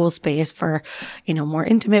such a cool space for, more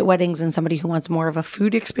intimate weddings and somebody who wants more of a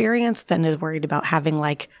food experience than is worried about having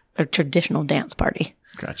like a traditional dance party.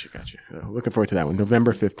 Gotcha. Looking forward to that one.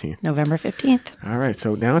 November 15th. November 15th. All right.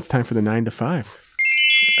 So now it's time for the 9 to 5.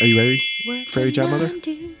 Are you ready, Fairy Job Mother?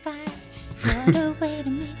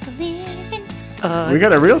 We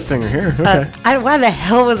got a real singer here. Okay. Why the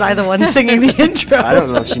hell was I the one singing the intro? I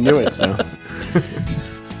don't know if she knew it, so.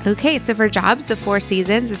 Okay, so for jobs, the Four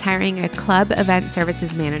Seasons is hiring a club event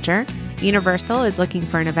services manager. Universal is looking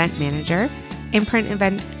for an event manager. Imprint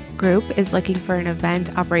Event Group is looking for an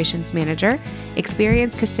event operations manager.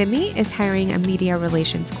 Experience Kissimmee is hiring a media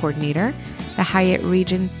relations coordinator. The Hyatt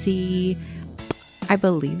Regency, I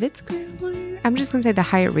believe it's, I'm just going to say the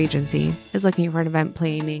Hyatt Regency is looking for an event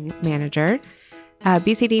planning manager.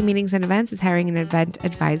 BCD Meetings and Events is hiring an event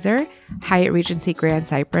advisor. Hyatt Regency Grand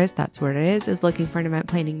Cypress, that's where it is looking for an event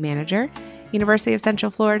planning manager. University of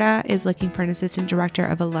Central Florida is looking for an assistant director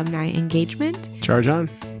of alumni engagement. Charge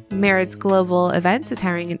on. Merritt's Global Events is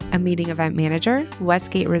hiring a meeting event manager.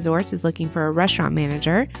 Westgate Resorts is looking for a restaurant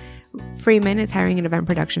manager. Freeman is hiring an event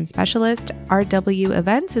production specialist. RW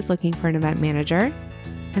Events is looking for an event manager.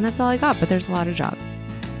 And that's all I got, but there's a lot of jobs.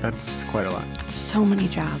 That's quite a lot. So many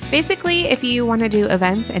jobs. Basically, if you want to do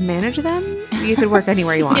events and manage them, you could work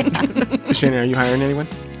anywhere you want. Shannon, are you hiring anyone?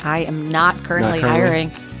 I am not currently Not currently?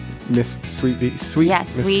 hiring. Miss Sweet V? Sweet?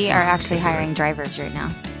 Yes, Miss we are actually hiring drivers right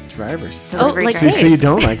now. drivers. Delivery like drivers. So you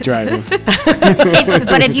don't like driving.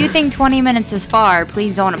 But if you think 20 minutes is far,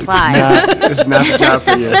 please don't apply. It's not the job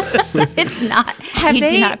for you. It's not. Have You do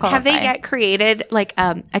they not have they qualify. yet created like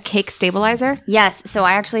a cake stabilizer? Yes. So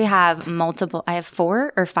I actually have multiple. I have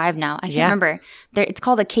 4 or 5 now. I can't Yeah. remember. It's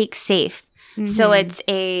called a cake safe. So it's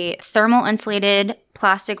a thermal insulated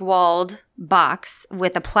plastic walled box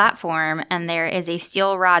with a platform, and there is a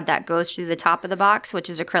steel rod that goes through the top of the box, which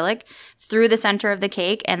is acrylic, through the center of the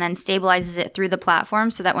cake, and then stabilizes it through the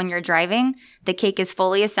platform so that when you're driving, the cake is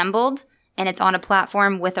fully assembled and it's on a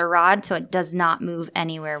platform with a rod so it does not move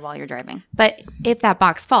anywhere while you're driving. But if that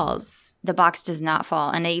box falls, The box does not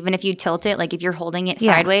fall. And even if you tilt it, like if you're holding it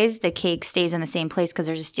Yeah. sideways, the cake stays in the same place because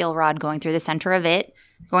there's a steel rod going through the center of it,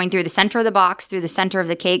 going through the center of the box, through the center of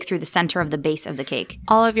the cake, through the center of the base of the cake.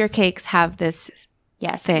 all of your cakes have this,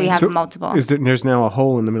 Yes, Thing. we have So multiple. there's now a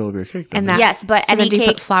hole in the middle of your cake. then. and that Yes, but so then any do you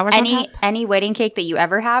cake, put flowers on top? any wedding cake that you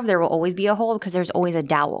ever have, there will always be a hole because there's always a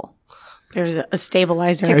dowel. There's a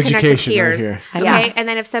stabilizer. to connect the Education right tiers. here. Okay, Yeah. and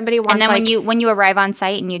then if somebody wants, And then like, when you arrive on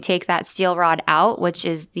site and you take that steel rod out, which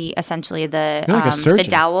is essentially the You're like a the surgeon.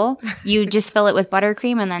 dowel, you just fill it with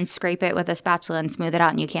buttercream and then scrape it with a spatula and smooth it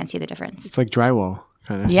out, and you can't see the difference. It's like drywall.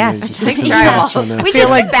 Kind of. Yes. You just Like put some drywall. patch on the- We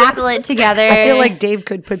just spackle it together. I feel like Dave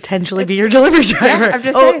could potentially be your delivery driver. I'm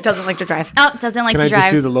just oh, saying. doesn't like to drive. Oh, doesn't like Can to I drive.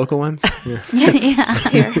 just do the local ones? Yeah.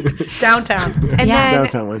 Yeah. Downtown. and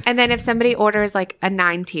Downtown ones. then if somebody orders like a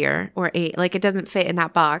 9 tier or 8, like it doesn't fit in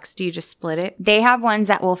that box, do you just split it? They have ones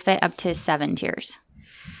that will fit up to 7 tiers.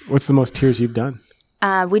 What's the most tiers you've done?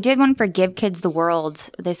 We did one for Give Kids the World.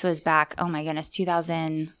 This was back, oh my goodness,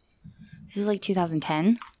 2000. This is like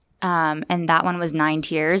 2010. And that one was 9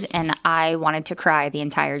 tiers, and I wanted to cry the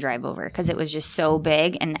entire drive over because it was just so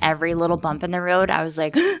big, and every little bump in the road, I was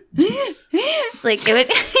like, like it was,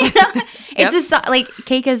 it's like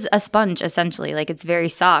cake is a sponge essentially, like it's very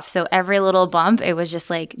soft. So every little bump, it was just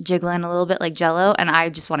like jiggling a little bit like Jello, and I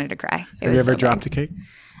just wanted to cry. It Have was you ever so dropped big. a cake?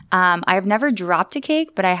 I've never dropped a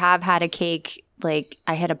cake, but I have had a cake, like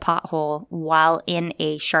I hit a pothole while in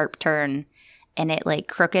a sharp turn and it like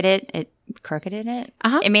crookeded it.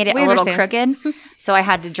 Uh-huh. It made it We a little understand. crooked. So I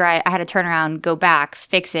had to turn around, go back,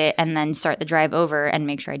 fix it, and then start the drive over and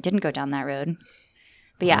make sure I didn't go down that road.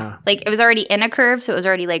 But yeah, Wow. like it was already in a curve, so it was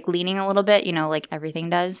already like leaning a little bit, like everything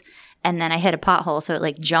does. And then I hit a pothole, so it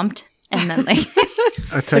like jumped And then like,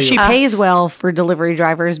 I tell But she you, pays well for delivery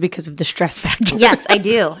drivers because of the stress factor. yes, I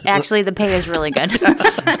do. Actually, the pay is really good.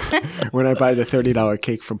 when I buy the $30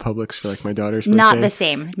 cake from Publix for like my daughter's birthday. Not the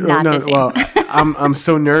same. Not the same. Well, I'm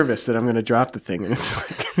so nervous that I'm going to drop the thing, and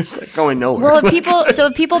it's like going nowhere. Well, if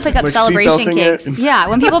people pick up Like celebration seatbelting cakes, it. yeah,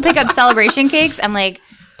 when people pick up celebration cakes, I'm like,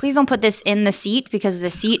 please don't put this in the seat because the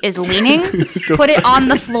seat is leaning. Put it on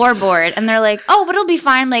the floorboard. And they're like, oh, but it'll be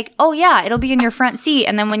fine. I'm like, oh yeah, it'll be in your front seat.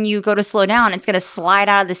 And then when you go to slow down, it's going to slide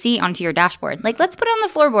out of the seat onto your dashboard. Like, let's put it on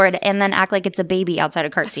the floorboard and then act like it's a baby outside a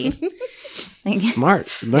cart seat. Like, Smart.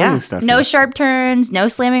 Learning stuff. no here. sharp turns, no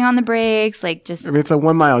slamming on the brakes. Like, just, I mean, it's a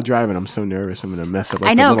 1 mile drive, and I'm so nervous I'm going to mess up.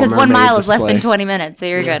 Like, I know, because because 1 mile is less than 20 minutes. So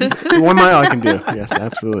you're good. 1 mile I can do. Yes,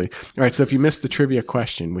 absolutely. All right. So if you missed the trivia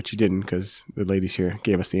question, which you didn't, because the ladies here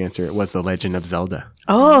gave us the answer, it was The Legend of Zelda.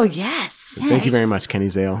 Oh, yes. So thank you very much, Kenny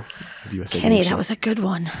Zale of USA Kenny, Game Show. that was a good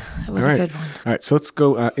one. That was All a right. good one. All right. So let's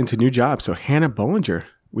go into new jobs. So Hannah Bollinger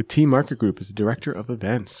with T Market Group as the Director of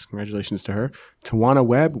Events. Congratulations to her. Tawana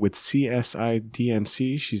Webb with CSI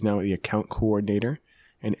DMC. She's now the Account Coordinator.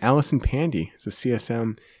 And Allison Pandy is a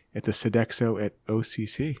CSM at the Sodexo at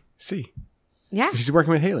OCC. Yeah. So she's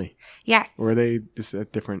working with Haley. Yes. Or are they just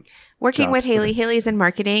at different Working jobs? with Haley. Okay. Haley's in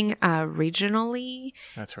marketing regionally,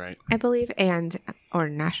 That's right. I believe, or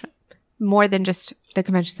national. More than just the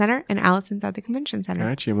convention center, and Allison's at the convention center.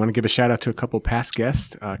 Gotcha. I want to give a shout out to a couple past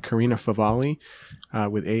guests. Karina Favali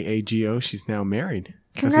with AAGO. She's now married.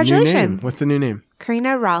 That's a new name. Congratulations. What's the new name?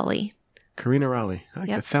 Karina Raleigh. Karina Raleigh. I like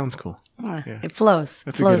Yep. That sounds cool. It flows.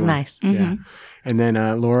 That's It a good flows one. nice. Yeah. And then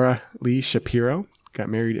Laura Lee Shapiro got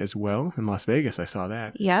married as well in Las Vegas. I saw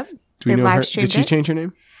that. Yep. Do we They know live her? streamed Did she it. change her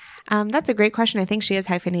name? That's a great question. I think she is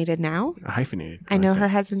hyphenated now. Hyphenated. I know like her that.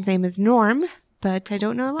 husband's name is Norm, but I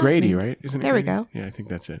don't know last Grady, names. right? Isn't it There we Grady? go. Yeah, I think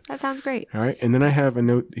that's it. That sounds great. All right. And then I have a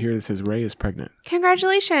note here that says Ray is pregnant.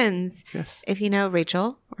 Congratulations. Yes. If you know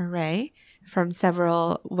Rachel or Ray from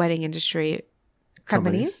several wedding industry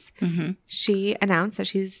companies, she announced that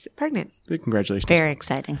she's pregnant. Big congratulations. Very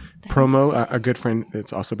exciting. Promo, a good friend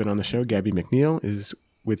that's also been on the show, Gabby McNeil, is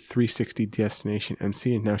with 360 Destination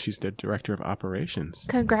MC, and now she's the Director of Operations.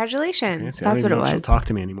 Congratulations. Fancy. I That's don't what even it know if was. She'll talk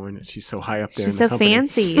to me anymore, and she's so high up there. She's in the so company.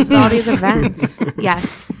 fancy with all these events.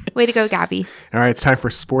 Yes. Way to go, Gabby. All right, it's time for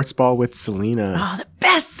Sports Ball with Selena. Oh, the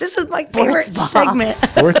best. This is my favorite segment.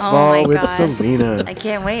 Sports Oh Ball my with gosh. Selena. I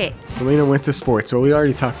can't wait. Selena went to sports. Well, we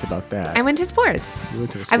already talked about that. I went to sports. You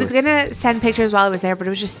went to the I was sports. going to send pictures while I was there, but it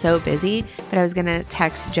was just so busy. But I was going to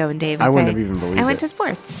text Joe and Dave and I say, wouldn't have even believed I went it. to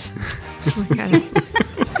sports. Oh my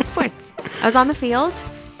God. Sports. I was on the field.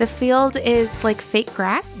 The field is like fake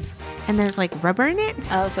grass, and there's like rubber in it.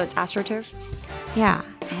 Oh, so it's AstroTurf? Yeah.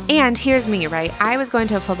 And here's me, right? I was going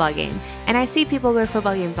to a football game, and I see people go to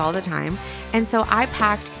football games all the time. And so I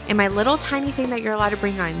packed in my little tiny thing that you're allowed to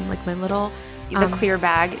bring on, like my little The clear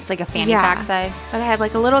bag. It's like a fanny yeah. pack size. But I had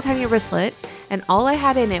like a little tiny wristlet, and all I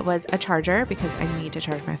had in it was a charger because I need to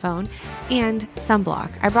charge my phone and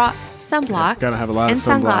sunblock. I brought sunblock Gotta have a lot of and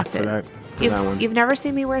sunblock sunglasses. for that. For that one. You've never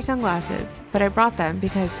seen me wear sunglasses, but I brought them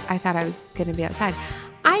because I thought I was going to be outside.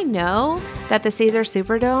 I know that the Caesar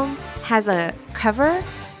Superdome has a cover,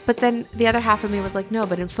 but then the other half of me was like, no,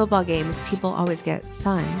 but in football games, people always get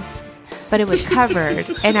sun. But it was covered,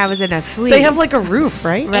 and I was in a suite. They have like a roof,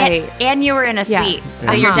 right? right. And you were in a Yes. suite. So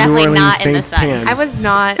Uh-huh. you're You definitely were in not in the Saints sun. Pan. I was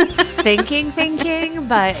not thinking,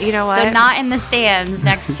 but you know what? So not in the stands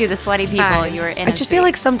next to the sweaty people. fine. You were in I a just suite. feel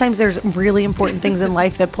like sometimes there's really important things in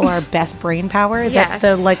life that pull our best brain power. That Yes.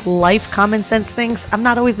 the like life common sense things, I'm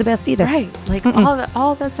not always the best either. Right. Like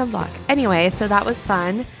all the sunblock. Anyway, so that was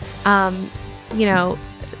fun. You know,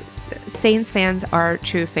 Saints fans are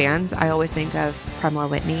true fans. I always think of Primor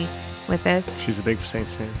Whitney with this. She's a big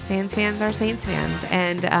Saints fan. Saints fans are Saints fans.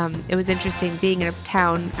 And it was interesting being in a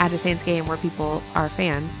town at a Saints game where people are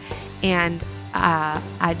fans. And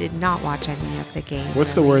I did not watch any of the game.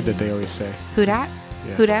 What's the word that they always say? Who dat?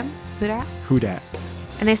 Yeah. Who dem? Who dat? Who dat?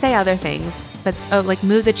 And they say other things, but like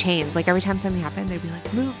move the chains. Like every time something happened, they'd be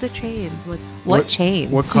like, move the chains. Like, what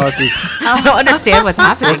chains? What causes? I don't understand what's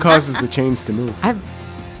happening. what causes the chains to move? I've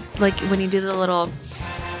like when you do the little.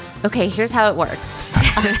 Okay, here's how it works.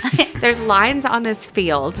 There's lines on this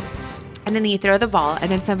field, and then you throw the ball,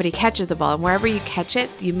 and then somebody catches the ball, and wherever you catch it,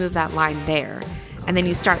 you move that line there, and then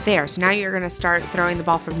you start there. So now you're going to start throwing the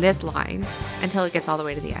ball from this line until it gets all the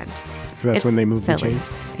way to the end. So that's It's when they move the silly.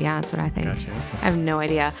 chains. Yeah, that's what I think. Gotcha. I have no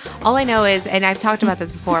idea. All I know is, and I've talked about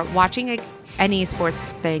this before, watching any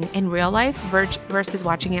sports thing in real life versus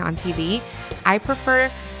watching it on TV, I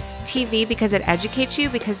prefer TV because it educates you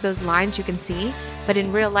because those lines you can see. But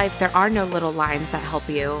in real life, there are no little lines that help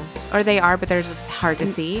you. Or they are, but they're just hard to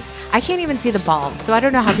see. I can't even see the ball, so I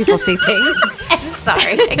don't know how people see things. I'm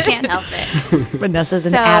sorry. I can't help it. Vanessa's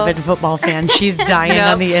an So- avid football fan. She's dying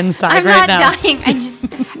Nope. on the inside I'm right not now. dying. I just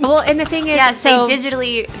Well, and the thing is, yes, so they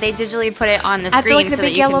digitally put it on the at the, screen like, the so big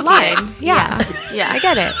that you yellow can see line. it. Yeah. Yeah. I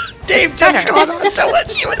get it. Dave better. just caught on to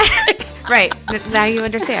what she was saying. Right. Now you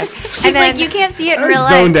understand. She's like, you can't see it in I real was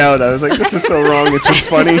life. zoned out. I was like, this is so wrong. It's just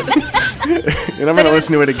funny. And I'm going to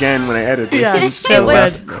listen to it again when I edit this. Yeah, It's so It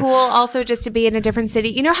was good. cool also just to be in a different city.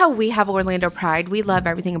 You know how we have Orlando Pride? We love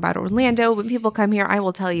everything about Orlando. When people come here, I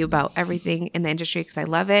will tell you about everything in the industry because I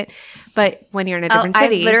love it. But when you're in a different I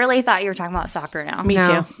city. literally thought you were talking about soccer now. Me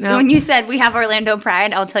No, too. no. When you said we have Orlando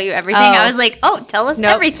Pride, I'll tell you everything. Oh. I was like, oh, tell us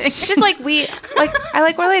Nope. everything. Just like I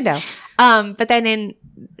like Orlando. But then in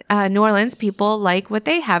New Orleans, people like what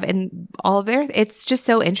they have and all of their, it's just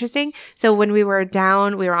so interesting. So when we were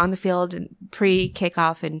down, we were on the field and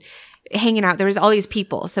pre-kickoff and hanging out, there was all these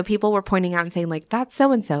people. So people were pointing out and saying like, that's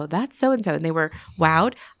so-and-so, that's so-and-so. And they were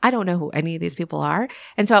wowed. I don't know who any of these people are.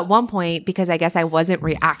 And so at one point, because I guess I wasn't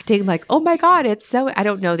reacting like, oh my God, I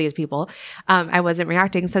don't know these people. I wasn't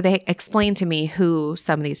reacting. So they explained to me who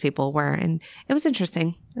some of these people were. And it was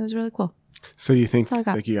interesting. It was really cool. So you think all I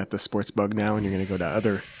got. like you got the sports bug now and you're going to go to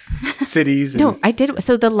other cities? And No, I did.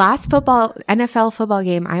 So the last NFL football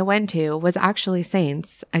game I went to was actually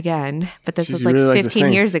Saints again, but this Jeez, was you like really like the 15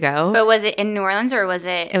 Saints. years ago. But was it in New Orleans or was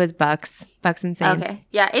it? It was Bucks and Saints. Okay.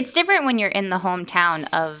 Yeah, it's different when you're in the hometown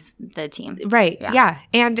of the team. Right. Yeah. Yeah.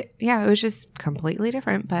 And yeah, it was just completely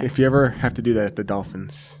different, but If you ever have to do that at the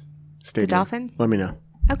Dolphins Stadium, Dolphins? let me know.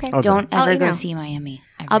 okay. I'll Don't I'll ever let you go know. see Miami.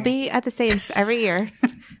 Ever. I'll be at the Saints every year,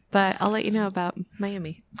 but I'll let you know about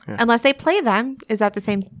Miami. Yeah. Unless they play them. Is that the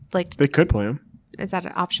same, like, They could play them. is that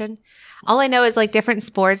an option? All I know is like different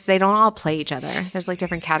sports, they don't all play each other. There's like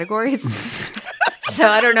different categories. So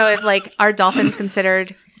I don't know if like are Dolphins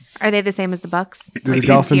considered, are they the same as the Bucks? Did Like, the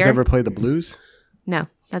same Dolphins tier? ever play the Blues? No,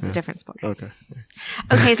 that's a different sport. Okay.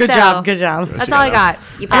 Okay, Good so job. Good job. that's all I got.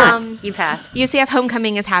 You pass. You pass. UCF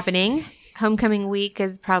homecoming is happening. Homecoming week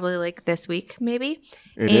is probably like this week, maybe.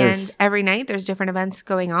 It and is. every night there's different events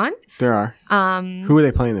going on. There are. Who are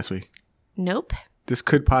they playing this week? Nope. This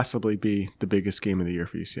could possibly be the biggest game of the year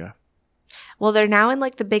for UCF. Well, they're now in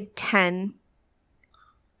like the Big Ten,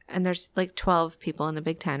 and there's like 12 people in the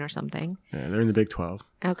Big Ten or something. Yeah, they're in the Big 12.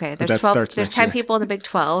 Okay, But there's that 12. starts There's next 10 year. people in the Big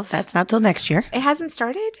 12. That's not till next year. It hasn't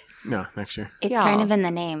started, No, next year. It's Y'all. kind of in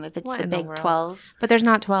the name. If it's What the in the Big world? 12. but there's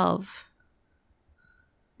not 12.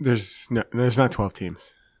 There's not 12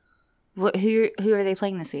 teams. Who are they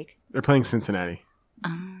playing this week? They're playing Cincinnati.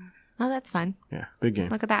 Oh, that's fun. Yeah, big game.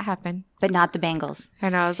 Look at that happen. But not the Bengals.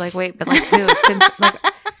 And I was like, wait, but like who? Like,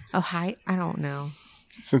 Ohio? I don't know.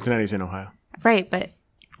 Cincinnati's in Ohio. Right, but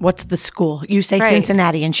What's the school? You say Right.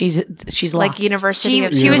 Cincinnati, and she's like lost. University She of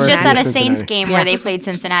was just University at a of Saints Cincinnati. game Yeah. where they played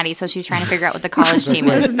Cincinnati, so she's trying to figure out what the college team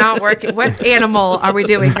This is. is not working. What animal are we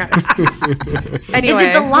doing, guys? Is Anyway,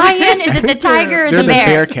 it the lion? Is it the tiger or They're the the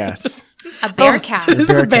bear? Bearcats. a bear cat.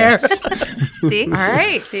 Bearcats. See? All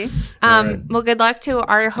right. See? Well, good luck to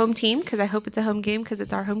our home team because I hope it's a home game because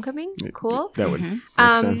it's our homecoming. Cool. That would make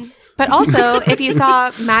Um, sense. But also, if you saw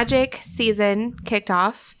Magic season kicked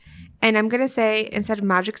off, and I'm going to say instead of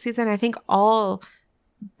Magic season, I think all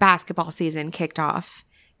basketball season kicked off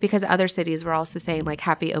because other cities were also saying like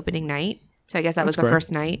happy opening night. So I guess that was the fair.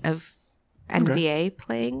 first night of NBA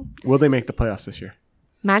playing. Will they make the playoffs this year?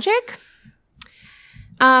 Magic?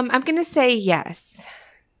 I'm going to say yes.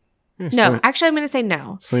 Yeah, No, actually, I'm going to say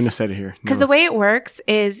no. Selena said it here. Because No. the way it works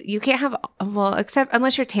is you can't have, well, except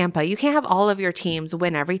unless you're Tampa, you can't have all of your teams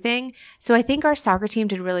win everything. So I think our soccer team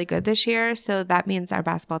did really good this year. So that means our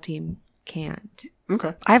basketball team can't.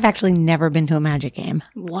 Okay. I've actually never been to a Magic game.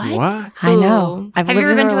 What? I know. Ooh. I've Have you lived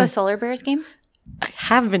ever in been to a Orlando- Solar Bears game? I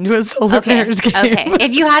have been to a Solar Okay. Bears game. Okay.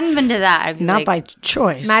 If you hadn't been to that, I'd be Not like, by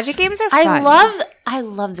choice. Magic games are fun. I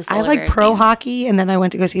love the Solar I like Bears pro games. hockey, and then I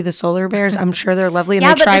went to go see the Solar Bears. I'm sure they're lovely, and Yeah,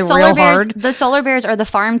 they but try the Solar real Bears, hard. the Solar Bears are the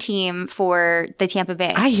farm team for the Tampa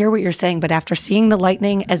Bay. I hear what you're saying, but after seeing the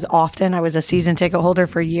Lightning as often, I was a season ticket holder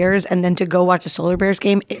for years, and then to go watch a Solar Bears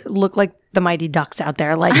game, it looked like the Mighty Ducks out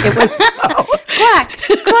there. Like it was so Quack,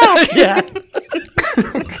 quack. yeah.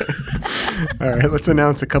 All right, let's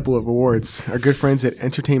announce a couple of awards. Our good friends at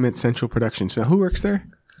Entertainment Central Productions. Now, who works there?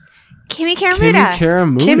 Kimmy Kimmy Karamuda.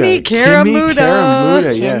 Karamuda. Kimmy Karamuda.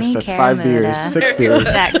 Karamuda, yes, Kimmy that's 5 beers, Karamuda. 6 beers.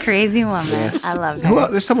 that crazy woman. Yes. I love Who her.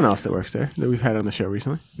 else? There's someone else that works there that we've had on the show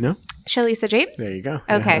recently. No? Shalisa James. There you go.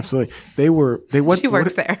 Yeah, Okay. absolutely. They what? She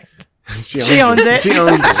works there. She She owns it. She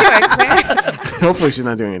owns it. She works there. Hopefully she's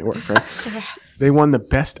not doing any work, right? They won the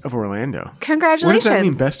Best of Orlando. Congratulations. What does that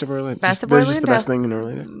mean, Best of Orlando? Best of They're just the Orlando. best thing in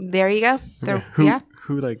Orlando? There you go. Okay.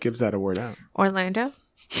 Who like gives that award out? Orlando.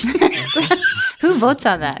 Who votes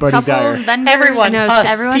on that? Buddy Couples, Dyer. vendors, Everyone, No, us,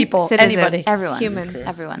 everyone, people, citizens. anybody. everyone, Humans.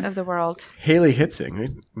 everyone. Of the world. Haley Hitzing. We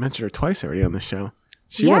mentioned her twice already on the show.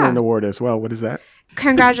 She won Yeah. an award as well. What is that?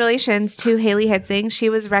 Congratulations to Haley Hitzing. She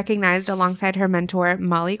was recognized alongside her mentor,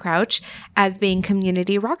 Molly Crouch, as being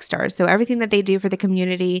community rock stars. So everything that they do for the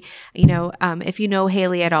community, if you know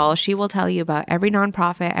Haley at all, she will tell you about every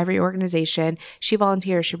nonprofit, every organization. She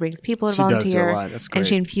volunteers. She brings people to She does do a volunteer. lot. That's and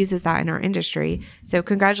she great. infuses that in our industry. So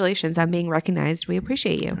congratulations on being recognized. We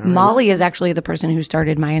appreciate you. Molly is actually the person who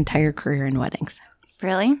started my entire career in weddings.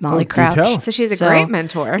 Really? Molly do Crouch. tell. So she's a great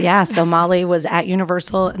mentor. Yeah. So Molly was at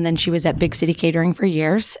Universal and then she was at Big City Catering for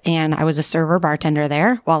years. And I was a server bartender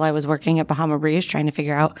there while I was working at Bahama Breeze trying to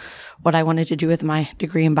figure out what I wanted to do with my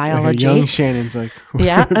degree in biology. Young Shannon's like,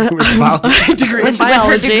 Yeah. with biology. degree With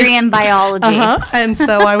her degree in biology. And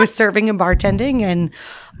so I was serving and bartending, and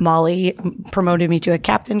Molly promoted me to a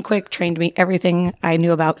captain quick, trained me everything I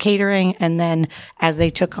knew about catering. And then as they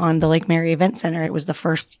took on the Lake Mary Event Center, it was the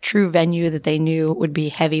first true venue that they knew would be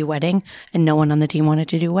heavy wedding. And no one on the team wanted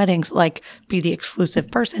to do weddings, like be the exclusive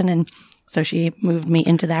person. And so she moved me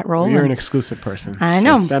into that role. You're and an exclusive person. I So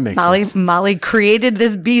know. that makes Molly, sense. Molly created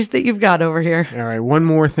this beast that you've got over here. All right, one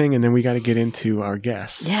more thing, and then we got to get into our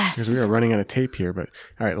guests. Yes. Because we are running out of tape here. But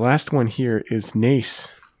all right, last one here is NACE,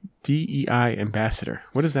 DEI Ambassador.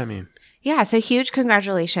 What does that mean? Yeah, so huge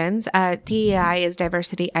congratulations. DEI is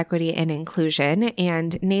diversity, equity, and inclusion.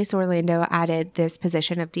 And NACE Orlando added this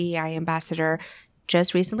position of DEI ambassador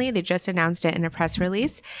just recently. They just announced it in a press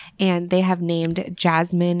release. And they have named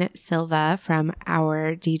Jasmine Silva from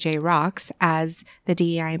our DJ Rocks as the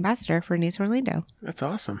DEI ambassador for NACE Orlando. That's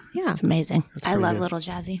awesome. Yeah. It's amazing. I love Little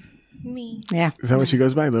Jazzy. Me. Yeah. Is that what she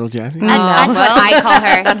goes by, Little Jazzy? That's what I call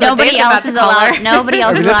her. Nobody Dave's else about to is call allowed. her. Nobody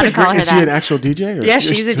else is allowed to call her Is she an that. actual DJ? Or Yeah,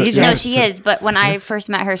 she's a DJ. No, she is. But when I first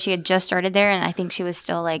met her, she had just started there, and I think she was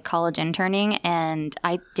still like college interning. And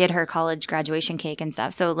I did her college graduation cake and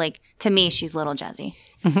stuff. So like to me, she's Little Jazzy.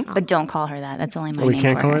 But don't call her that. That's only my we name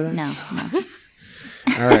can't for call her. her that?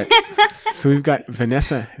 No. All right. So we've got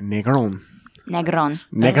Vanessa Negron. Negron.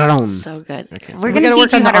 Negron. So good. We're gonna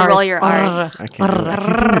teach you how to roll your R's. I can't do it.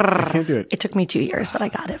 I can't do it. It took me 2 years, but I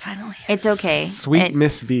got it finally. It's okay. Sweet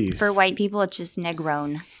Miss V's. For white people, it's just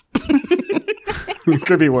Negron. It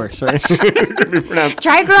could be worse, right? It could be pronounced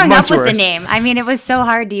Try growing much up with worse. the name. I mean, it was so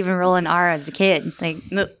hard to even roll an R as a kid. Like,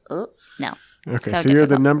 no. Okay, So so you're the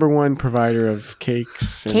difficult. number one provider of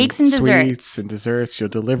cakes and Desserts. sweets and desserts. You'll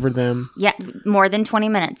deliver them. Yeah, more than 20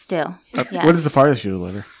 minutes too. Yeah. What is the farthest you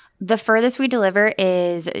deliver? The furthest we deliver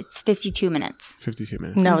it's 52 minutes. 52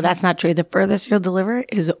 minutes. No, that's not true. The furthest you'll deliver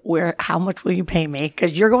is how much will you pay me?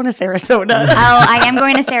 Because you're going to Sarasota. Oh, I am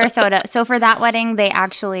going to Sarasota. So for that wedding, they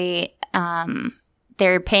actually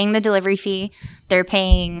they're paying the delivery fee. They're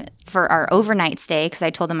paying for our overnight stay because I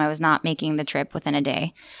told them I was not making the trip within a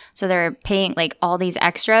day. So they're paying like all these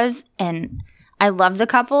extras, and I love the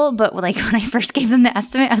couple, but like when I first gave them the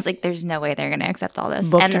estimate, I was like, "There's no way they're going to accept all this."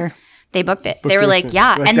 Booked and her. They booked it. They Booked were her like, for-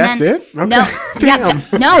 "Yeah," like, and that's then it? Okay. no, yeah,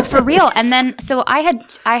 Damn. no, for real. And then so I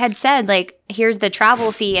had said like, here's the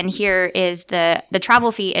travel fee, and here is the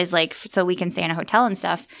travel fee is like so we can stay in a hotel and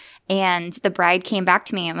stuff. And the bride came back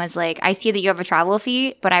to me and was like, I see that you have a travel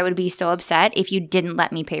fee, but I would be so upset if you didn't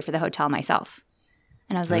let me pay for the hotel myself.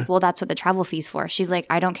 And I was like, well, that's what the travel fee's for. She's like,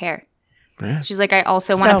 I don't care. Yeah. She's like, I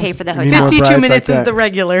also want to So, pay for the need hotel. more 52 brides minutes like is that. the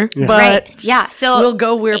regular, but Right. Yeah. So we'll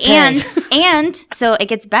go where pay. and so it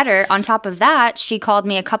gets better. On top of that, she called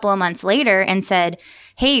me a couple of months later and said,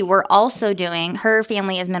 hey, we're also doing, her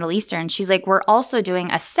family is Middle Eastern. She's like, we're also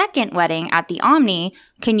doing a second wedding at the Omni.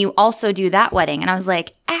 Can you also do that wedding? And I was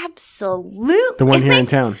like, absolutely. The one here in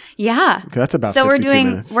town. Yeah. Okay, that's about So 52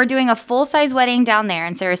 minutes. we're doing a full-size wedding down there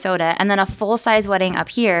in Sarasota and then a full-size wedding up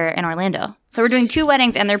here in Orlando. So we're doing 2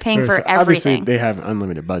 weddings and they're paying for So obviously, everything. they have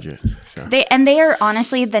unlimited budget. So They are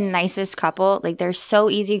honestly the nicest couple. Like they're so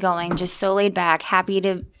easygoing, just so laid back, happy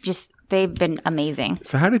to just. They've been amazing.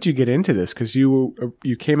 So how did you get into this? Because you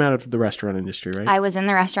came out of the restaurant industry, right? I was in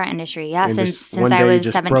the restaurant industry, yeah, And since just one I day you was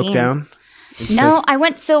just 17. broke down. No, I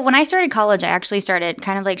went. So when I started college, I actually started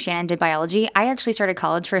kind of like Shannon did biology. I actually started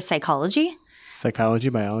college for psychology. Psychology,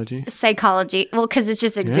 biology. Psychology, well, because it's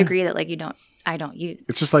just a degree that like I don't use.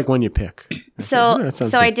 It's just like when you pick. So that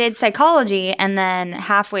sounds I good. did psychology, and then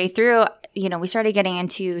halfway through, we started getting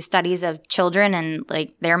into studies of children and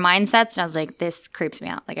like their mindsets. And I was like, this creeps me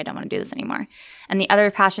out. Like, I don't want to do this anymore. And the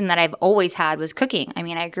other passion that I've always had was cooking. I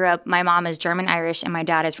mean, I grew up, my mom is German Irish and my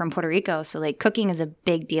dad is from Puerto Rico. So like cooking is a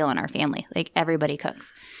big deal in our family. Like everybody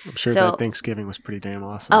cooks. I'm sure So- that Thanksgiving was pretty damn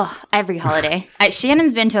awesome. Oh, every holiday.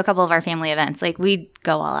 Shannon's been to a couple of our family events. Like we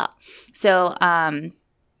go all out. So,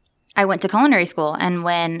 I went to culinary school, and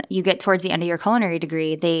when you get towards the end of your culinary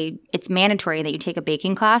degree, it's mandatory that you take a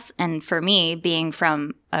baking class. And for me, being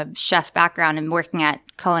from a chef background and working at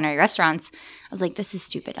culinary restaurants, I was like, this is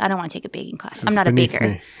stupid. I don't want to take a baking class. I'm not a Beneath baker.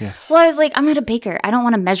 me, yes. Well, I was like, I'm not a baker. I don't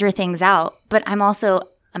want to measure things out, but I'm also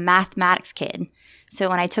a mathematics kid. So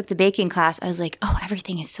when I took the baking class, I was like, oh,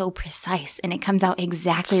 everything is so precise and it comes out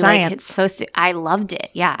exactly like it's supposed to. I loved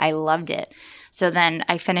it. Yeah, I loved it. So then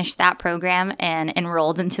I finished that program and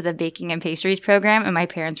enrolled into the baking and pastries program. And my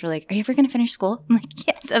parents were like, are you ever going to finish school? I'm like,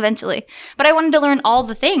 yes, eventually. But I wanted to learn all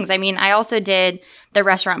the things. I mean, I also did the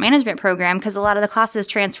restaurant management program because a lot of the classes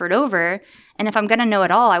transferred over. And if I'm going to know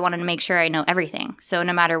it all, I wanted to make sure I know everything. So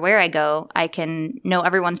no matter where I go, I can know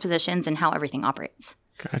everyone's positions and how everything operates.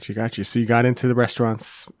 Got you. So you got into the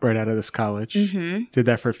restaurants right out of this college. Mm-hmm. Did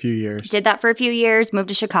that for a few years. Did that for a few years. Moved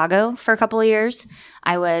to Chicago for a couple of years.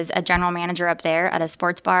 I was a general manager up there at a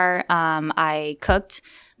sports bar. I cooked,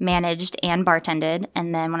 managed, and bartended.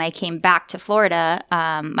 And then when I came back to Florida,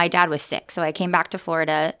 my dad was sick. So I came back to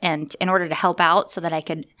Florida, and in order to help out so that I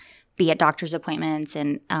could be at doctor's appointments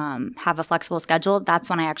and have a flexible schedule, that's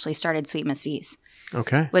when I actually started Sweet Miss V's.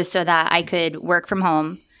 Okay. Was so that I could work from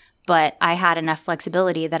home, but I had enough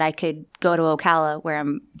flexibility that I could go to Ocala, where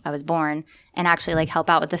I was born, and actually like help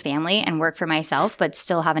out with the family and work for myself, but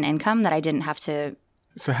still have an income that I didn't have to.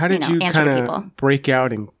 So how did you answer to kind people. of break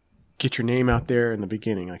out and get your name out there in the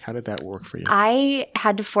beginning? Like, how did that work for you? I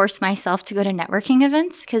had to force myself to go to networking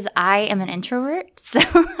events because I am an introvert. So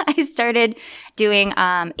I started doing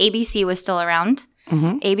ABC was still around.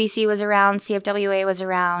 Mm-hmm. ABC was around, CFWA was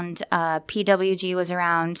around, PWG was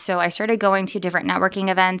around. So I started going to different networking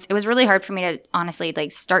events. It was really hard for me to honestly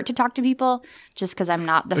like start to talk to people just because I'm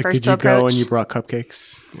not the Like, first did to you approach. go and you brought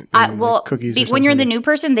cupcakes? And, like, cookies or when you're the something? new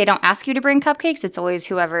person, they don't ask you to bring cupcakes. It's always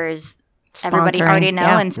whoever is everybody Sponsoring, already know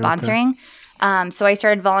yeah. and sponsoring. So I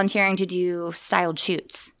started volunteering to do styled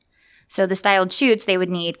shoots. So the styled shoots, they would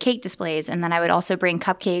need cake displays, and then I would also bring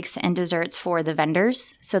cupcakes and desserts for the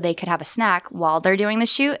vendors so they could have a snack while they're doing the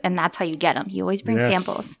shoot, and that's how you get them. You always bring Yes.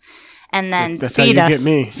 samples. And then That's how Feed you us. get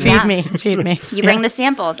me. Feed Yeah. me. Feed me. you bring the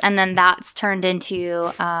samples, and then that's turned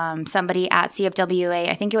into somebody at CFWA,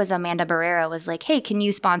 I think it was Amanda Barrera, was like, hey, can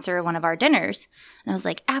you sponsor one of our dinners? And I was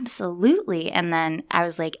like, absolutely. And then I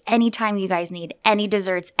was like, anytime you guys need any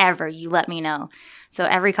desserts ever, you let me know. So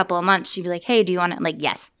every couple of months, she'd be like, hey, do you want it? Like,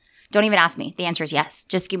 yes. Don't even ask me. The answer is yes.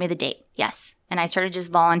 Just give me the date. Yes. And I started just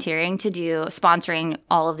volunteering to do sponsoring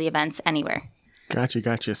all of the events anywhere.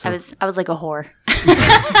 Gotcha. So I was like a whore.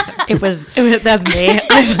 It was that's me.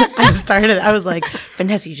 I started. I was like,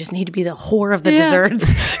 Vanessa, you just need to be the whore of the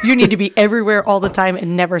desserts. You need to be everywhere all the time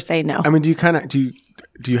and never say no. I mean, do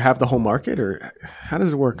you have the whole market, or how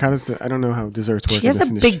does it work? I don't know how desserts work. She has in this a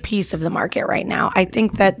industry. big piece of the market right now. I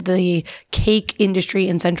think that the cake industry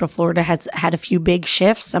in Central Florida has had a few big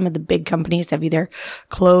shifts. Some of the big companies have either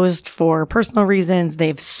closed for personal reasons,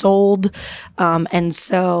 they've sold, and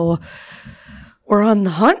so we're on the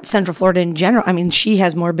hunt. Central Florida in general. I mean, she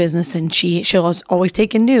has more business than she'll always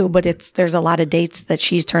take in new, but there's a lot of dates that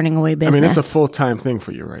she's turning away I business. mean, it's a full-time thing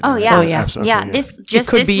for you right now. Oh, yeah. Oh, yeah. Absolutely, Yeah. This it just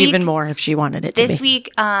could this be week, even more if she wanted it to This be. week,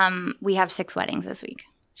 we have 6 weddings this week.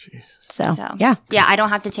 Jesus. So, So yeah. I don't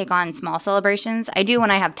have to take on small celebrations. I do when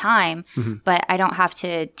I have time, but I don't have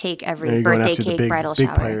to take Now every you're going birthday after cake, the bridal big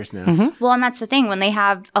shower. players now. Well, and that's the thing. When they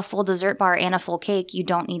have a full dessert bar and a full cake, you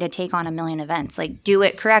don't need to take on a million events. Like, do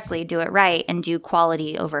it correctly, do it right, and do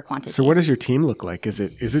quality over quantity. So what does your team look like? Is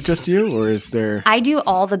it just you, or is there? I do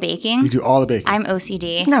all the baking. You do all the baking. I'm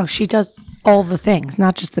OCD. No, she does all the things,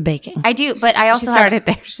 not just the baking. I do, but I also She started have,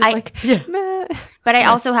 there. She's I- like, meh. but I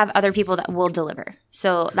also have other people that will deliver.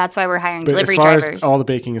 So that's why we're hiring but delivery as far drivers. as all the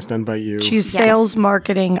baking is done by you. She's Yes. sales,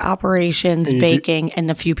 marketing, operations, And you do- baking, and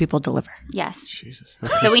a few people deliver. Yes. Jesus.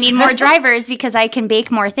 So we need more drivers because I can bake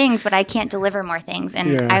more things, but I can't deliver more things,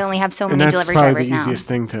 and Yeah. I only have so And many that's delivery probably drivers the now. easiest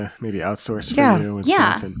thing to maybe outsource for Yeah. you. And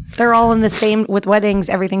Yeah. stuff. And They're all in the same, with weddings,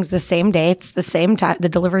 everything's the same dates, the same time. The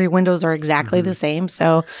delivery windows are exactly the same.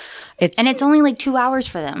 So And it's only like 2 hours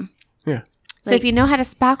for them. yeah. So if you know how to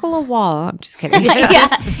spackle a wall, I'm just kidding. Yeah.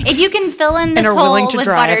 If you can fill in this are hole willing with to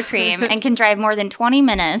drive. buttercream and can drive more than 20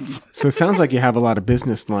 minutes. So it sounds like you have a lot of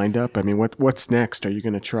business lined up. I mean, what's next? Are you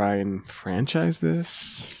going to try and franchise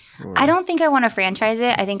this? Or- I don't think I want to franchise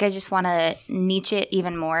it. I think I just want to niche it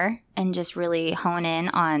even more and just really hone in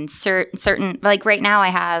on certain, like right now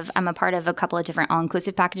I'm a part of a couple of different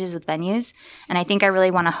all-inclusive packages with venues. And I think I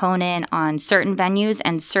really want to hone in on certain venues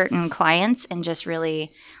and certain clients and just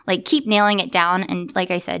really like keep nailing it down. And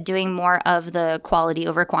like I said, doing more of the quality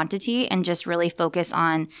over quantity and just really focus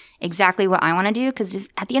on exactly what I want to do. Because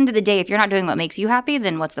at the end of the day, if you're not doing what makes you happy,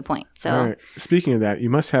 then what's the point? So, All right. Speaking of that, you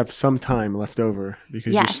must have some time left over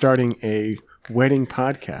because you're starting a wedding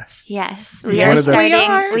podcast. Yes, We are starting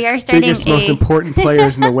biggest, most a important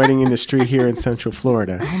players in the wedding industry here in Central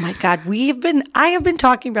Florida. Oh my God, I have been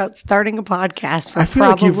talking about starting a podcast for I feel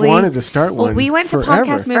probably like you've wanted to start one. Well, we went to forever.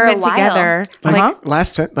 Podcast For a Movement while. together like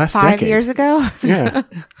last 5 decade. years ago. Yeah,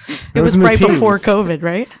 It was in the right before teens. COVID,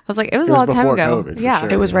 right? I was like, it was It a was long time before ago. COVID, for Yeah. sure.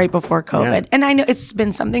 It was right before COVID. Yeah. And I know it's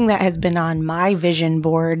been something that has been on my vision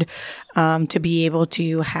board to be able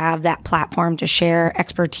to have that platform to share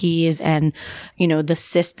expertise and, the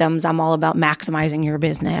systems. I'm all about maximizing your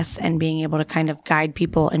business and being able to kind of guide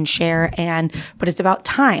people and share. But it's about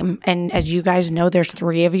time. And as you guys know, there's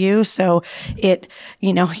 3 of you. So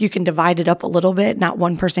you can divide it up a little bit. Not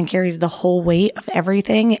one person carries the whole weight of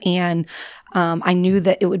everything. And I knew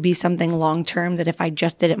that it would be something long term that if I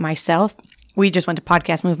just did it myself, we just went to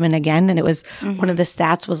Podcast Movement again. And it was one of the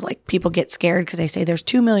stats was like people get scared because they say there's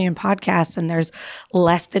 2 million podcasts and there's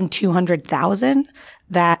less than 200,000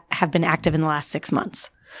 that have been active in the last 6 months.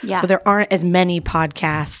 Yeah. So there aren't as many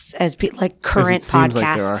podcasts as like current seems like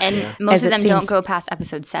podcasts. there are. and Yeah. most As of it them don't seems. go past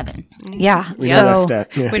episode 7. Yeah. We know that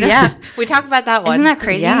stat. Yeah. We know, Yeah. we talked about that one. Isn't that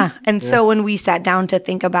crazy? Yeah. And so when we sat down to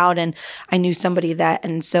think about, and I knew somebody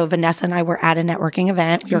and so Vanessa and I were at a networking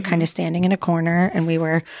event. We were kind of standing in a corner and we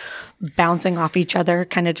were bouncing off each other,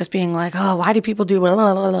 kind of just being like, oh, why do people do blah,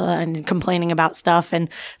 blah, blah, blah, and complaining about stuff and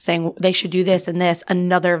saying they should do this and this.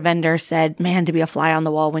 Another vendor said, man, to be a fly on the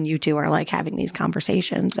wall when you two are like having these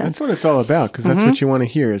conversations. And That's what it's all about because that's what you want to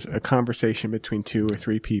hear is a conversation between 2 or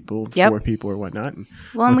 3 people, Yep. 4 people or whatnot, and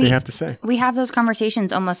Well, and what they have to say. We have those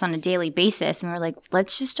conversations almost on a daily basis, and we're like,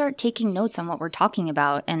 let's just start taking notes on what we're talking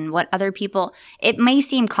about and what other people. It may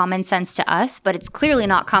seem common sense to us, but it's clearly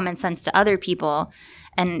not common sense to other people.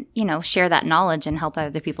 And share that knowledge and help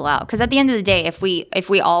other people out. Because at the end of the day, if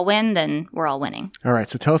we all win, then we're all winning. All right,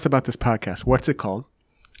 so tell us about this podcast. What's it called?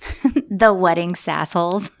 The Wedding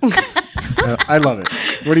Sassholes. I love it.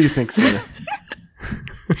 What do you think, Sarah?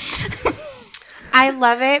 I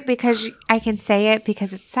love it because I can say it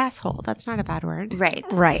because it's sasshole. That's not a bad word. Right.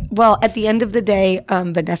 right. Well, at the end of the day,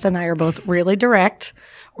 Vanessa and I are both really direct.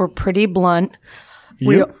 We're pretty blunt.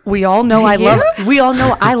 We all know I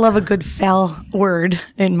love a good fell word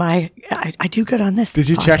in my. I do good on this. Did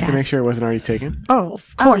you check to podcast. make sure it wasn't already taken? Oh,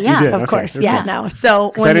 of course, yeah. You did? of Okay. course, Okay. yeah. No, so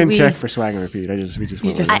Because I when didn't check for swag and repeat. We just went just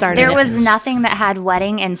with it. started There it. was nothing that had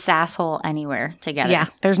wedding and sasshole anywhere together. Yeah,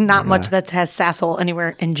 there's not much that has sassle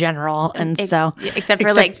anywhere in general, and so Except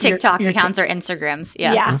for like your- TikTok your accounts or Instagrams.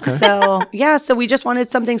 Yeah. So we just wanted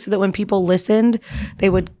something so that when people listened, they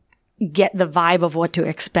would get the vibe of what to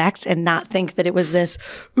expect and not think that it was this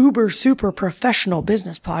uber super professional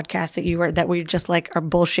business podcast that we just like are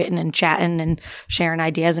bullshitting and chatting and sharing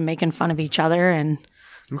ideas and making fun of each other. And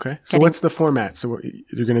Okay. So what's the format? So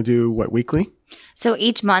you're going to do what, weekly? So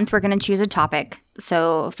each month we're going to choose a topic.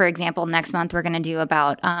 So for example, next month we're going to do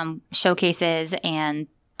about showcases and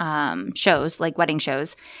shows, like wedding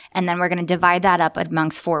shows. And then we're going to divide that up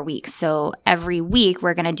amongst 4 weeks. So every week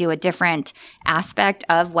we're going to do a different aspect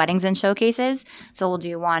of weddings and showcases. So we'll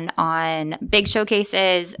do one on big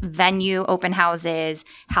showcases, venue, open houses,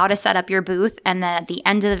 how to set up your booth. And then at the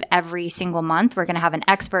end of every single month, we're going to have an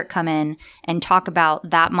expert come in and talk about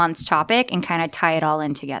that month's topic and kind of tie it all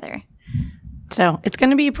in together. so it's going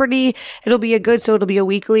to be it'll be a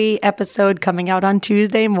weekly episode coming out on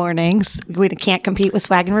Tuesday mornings. We can't compete with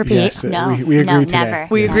Swag and Repeat. Yes, No, we agreed no, today. never.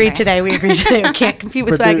 We Never. agreed today. We can't compete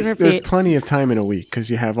with But Swag and there's Repeat. plenty of time in a week because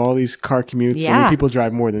you have all these car commutes. I Yeah. mean, people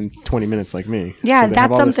drive more than 20 minutes like me. Yeah, so they have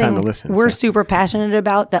that's all this time something to listen, we're so. super passionate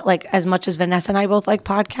about. That, like, as much as Vanessa and I both like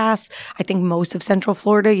podcasts, I think most of Central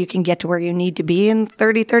Florida, you can get to where you need to be in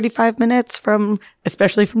 30, 35 minutes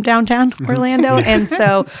especially from downtown Orlando. And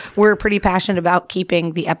so we're pretty passionate about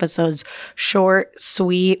keeping the episodes short,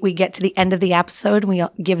 sweet. We get to the end of the episode and we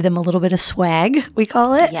give them a little bit of swag, we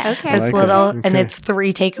call it. Yes. Okay. It's I like little, it. and Okay. it's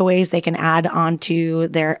 3 takeaways they can add onto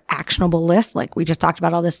their actionable list. Like, we just talked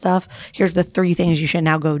about all this stuff. Here's the 3 things you should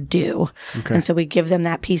now go do. And so we give them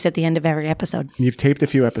that piece at the end of every episode. You've taped a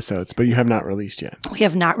few episodes, but you have not released yet. We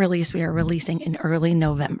have not released. We are releasing in early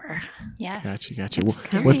November. Yes. Gotcha.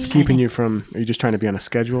 What's keeping you from, are you just trying to be on a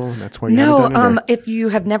schedule? And that's why you haven't No, done it? Or- if you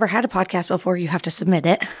have never had a podcast before, you have to submit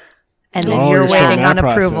it. And then Oh, you're you're still in waiting that on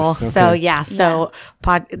approval. process. So Okay. yeah,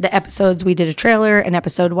 the episodes, we did a trailer in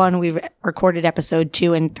episode 1. We've recorded episode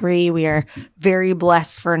 2 and 3. We are very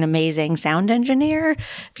blessed for an amazing sound engineer.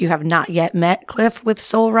 If you have not yet met Cliff with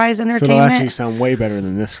Soul Rise So it'll Entertainment, actually sound way better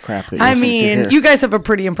than this crap that you're I listening to mean, here. you guys have a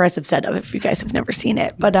pretty impressive setup if you guys have never seen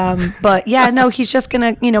it. But yeah, no, he's just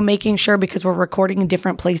gonna, making sure, because we're recording in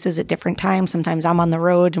different places at different times. Sometimes I'm on the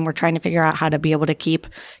road and we're trying to figure out how to be able to keep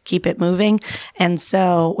it moving. And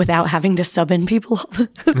so without having to sub in people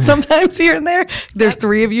sometimes here and there's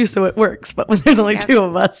 3 of you, so it works. But when there's only 2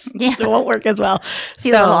 of us, it won't work as well. It's a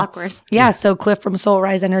little awkward. Yeah, so Cliff from Soul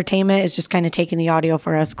Rise Entertainment is just kind of taking the audio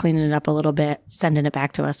for us, cleaning it up a little bit, sending it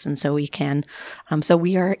back to us, and so we can. So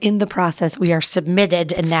we are in the process. We are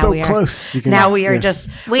submitted, and now so we are close. You can- Now we are yes.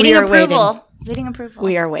 just Waiting we are approval. Waiting approval.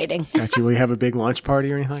 We are waiting. Got you. Will you have a big launch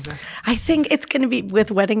party or anything like that? I think it's going to be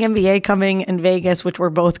with Wedding MBA coming in Vegas, which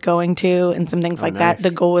we're both going to, and some things like that. nice.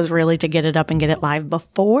 The goal is really to get it up and get it live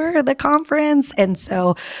before the conference. And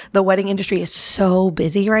so the wedding industry is so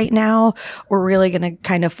busy right now. We're really going to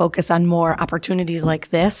kind of focus on more opportunities like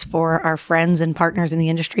this for our friends and partners in the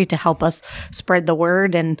industry to help us spread the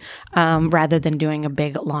word. And rather than doing a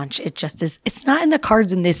big launch, it just is. It's not in the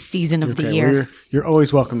cards in this season of the Okay, year. well, you're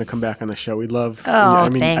always welcome to come back on the show. We love. Oh, I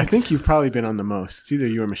mean, I thanks. think you've probably been on the most. It's either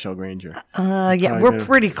you or Michelle Granger. Yeah, probably we're been-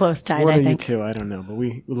 pretty close tied, One I of you think. two. I don't know, but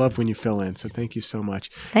we love when you fill in. So thank you so much.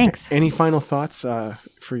 Thanks. Any final thoughts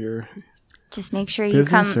for your? Just make sure you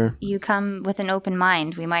Business, or- come with an open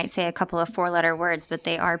mind. We might say a couple of 4-letter words, but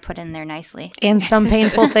they are put in there nicely. And some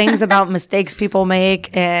painful things about mistakes people make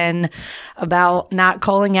and about not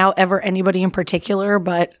calling out ever anybody in particular,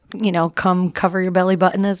 but come cover your belly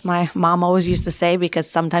button, as my mom always used to say, because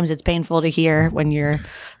sometimes it's painful to hear when you're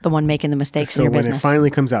the one making the mistakes in So your when business. it finally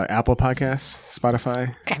comes out, Apple Podcasts,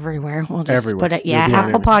 Spotify, Everywhere. We'll just Everywhere. put it. You'll Yeah. be on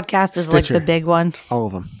Apple everything. Podcast is like Stitcher. the big one. all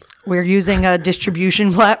of them. We're using a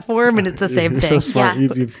distribution platform and it's the same You're thing. so smart.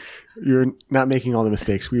 Yeah. You're not making all the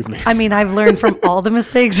mistakes we've made. I mean, I've learned from all the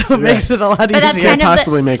mistakes, so it makes it a lot But that's easier. kind of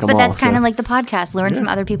possibly make 'em But that's all, kind so. of like the podcast. Learn from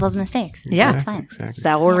other people's mistakes. Yeah. That's fine. Exactly.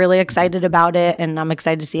 So we're really excited about it, and I'm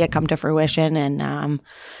excited to see it come to fruition and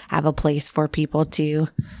have a place for people to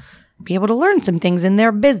be able to learn some things in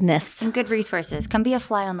their business. Some good resources. Come be a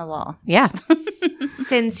fly on the wall. Yeah.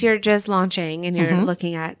 Since you're just launching and you're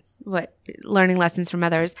looking at learning lessons from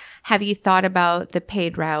others, have you thought about the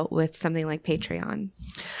paid route with something like Patreon?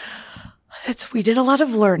 We did a lot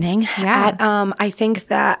of learning. Yeah. I think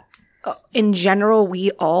that in general,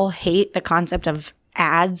 we all hate the concept of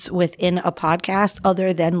ads within a podcast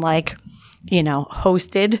other than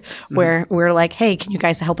hosted, where we're like, hey, can you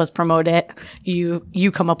guys help us promote it?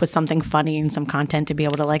 You come up with something funny and some content to be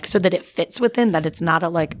able to so that it fits within that. It's not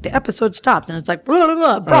the episode stops and it's like blah, blah,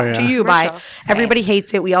 blah, brought to you by everybody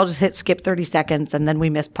hates it. We all just hit skip 30 seconds and then we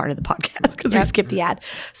miss part of the podcast because we skipped the ad.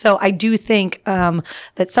 So I do think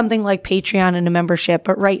that something like Patreon and a membership,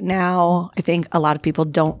 but right now I think a lot of people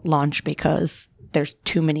don't launch because there's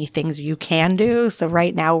too many things you can do. So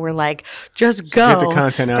right now we're like, just go. Get the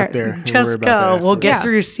content out there. and worry Just about that go. We'll afterwards. get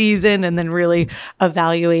through season and then really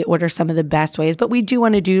evaluate what are some of the best ways. But we do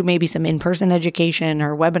want to do maybe some in-person education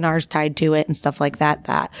or webinars tied to it and stuff like that,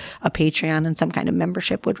 that a Patreon and some kind of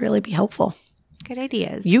membership would really be helpful. Good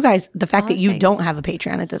ideas. You guys, the fact that you thanks. don't have a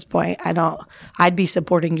Patreon at this point, I'd be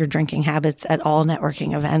supporting your drinking habits at all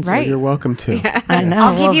networking events. Right. You're welcome to. I know.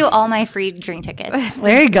 I'll give you all my free drink tickets.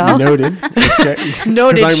 There you go. Noted. Okay. 'Cause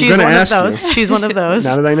Noted. I'm She's gonna one of ask those. you. She's one of those.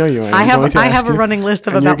 Now that I know you, I have a running list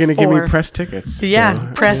of and about you're going to give 4. me press tickets. Yeah,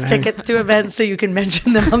 so- press tickets to events so you can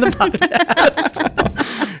mention them on the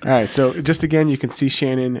podcast. All right. So just again, you can see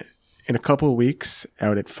Shannon in a couple of weeks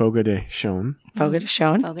out at Fogo de Chão. Fogo de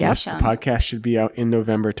Chão. Fogo de Yep. Chão. Podcast should be out in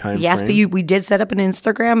November time. Yes, but we did set up an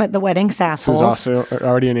Instagram at the Wedding This is Sassles. also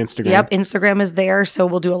already on Instagram. Yep, Instagram is there, so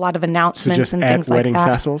we'll do a lot of announcements just and at things like Wedding that.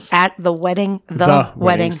 Sassles? At the Wedding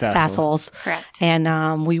Wedding Sassles. Correct.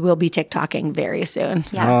 And we will be TikToking very soon.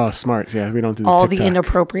 Yeah. Oh, smart. Yeah, we don't do All TikTok. the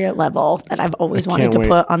inappropriate level that I've always wanted Can't to wait.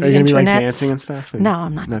 put on Are the you gonna be internet. like dancing and stuff? No,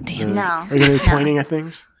 I'm not dancing. No. Are you going to be pointing at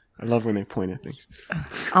things? I love when they point at things.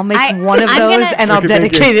 I'll make I- one of I'm those gonna- and I'll Okay,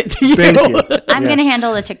 thank you. dedicate it to you. Thank you. I'm Yes. going to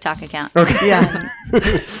handle the TikTok account. Okay. Yeah. I'm in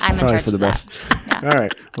Probably charge for the of that. best. All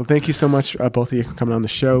right. Well, thank you so much, both of you, for coming on the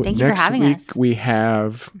show. Thank you for Next having week, us. we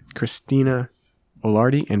have Christina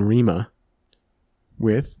Olardi and Rima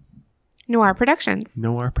with Noir Productions.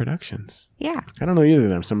 Noir Productions. Yeah. I don't know either of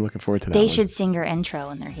them, so I'm looking forward to that They one. should sing your intro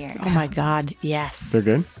when they're here. Oh my God, yes. They're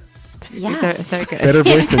good? Yeah. They're good. Better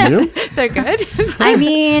voice than you? They're good. I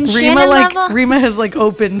mean, Shannon level. Rima has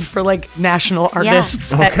opened for national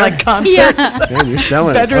artists at Okay. concerts. Man, you're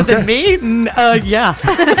selling Better it. Okay. than me? Yeah.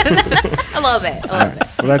 little bit.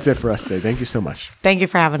 Well, that's it for us today. Thank you so much. Thank you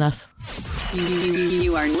for having us.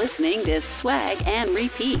 You are listening to Swag and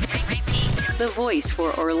Repeat. The voice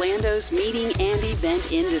for Orlando's meeting and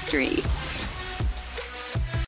event industry.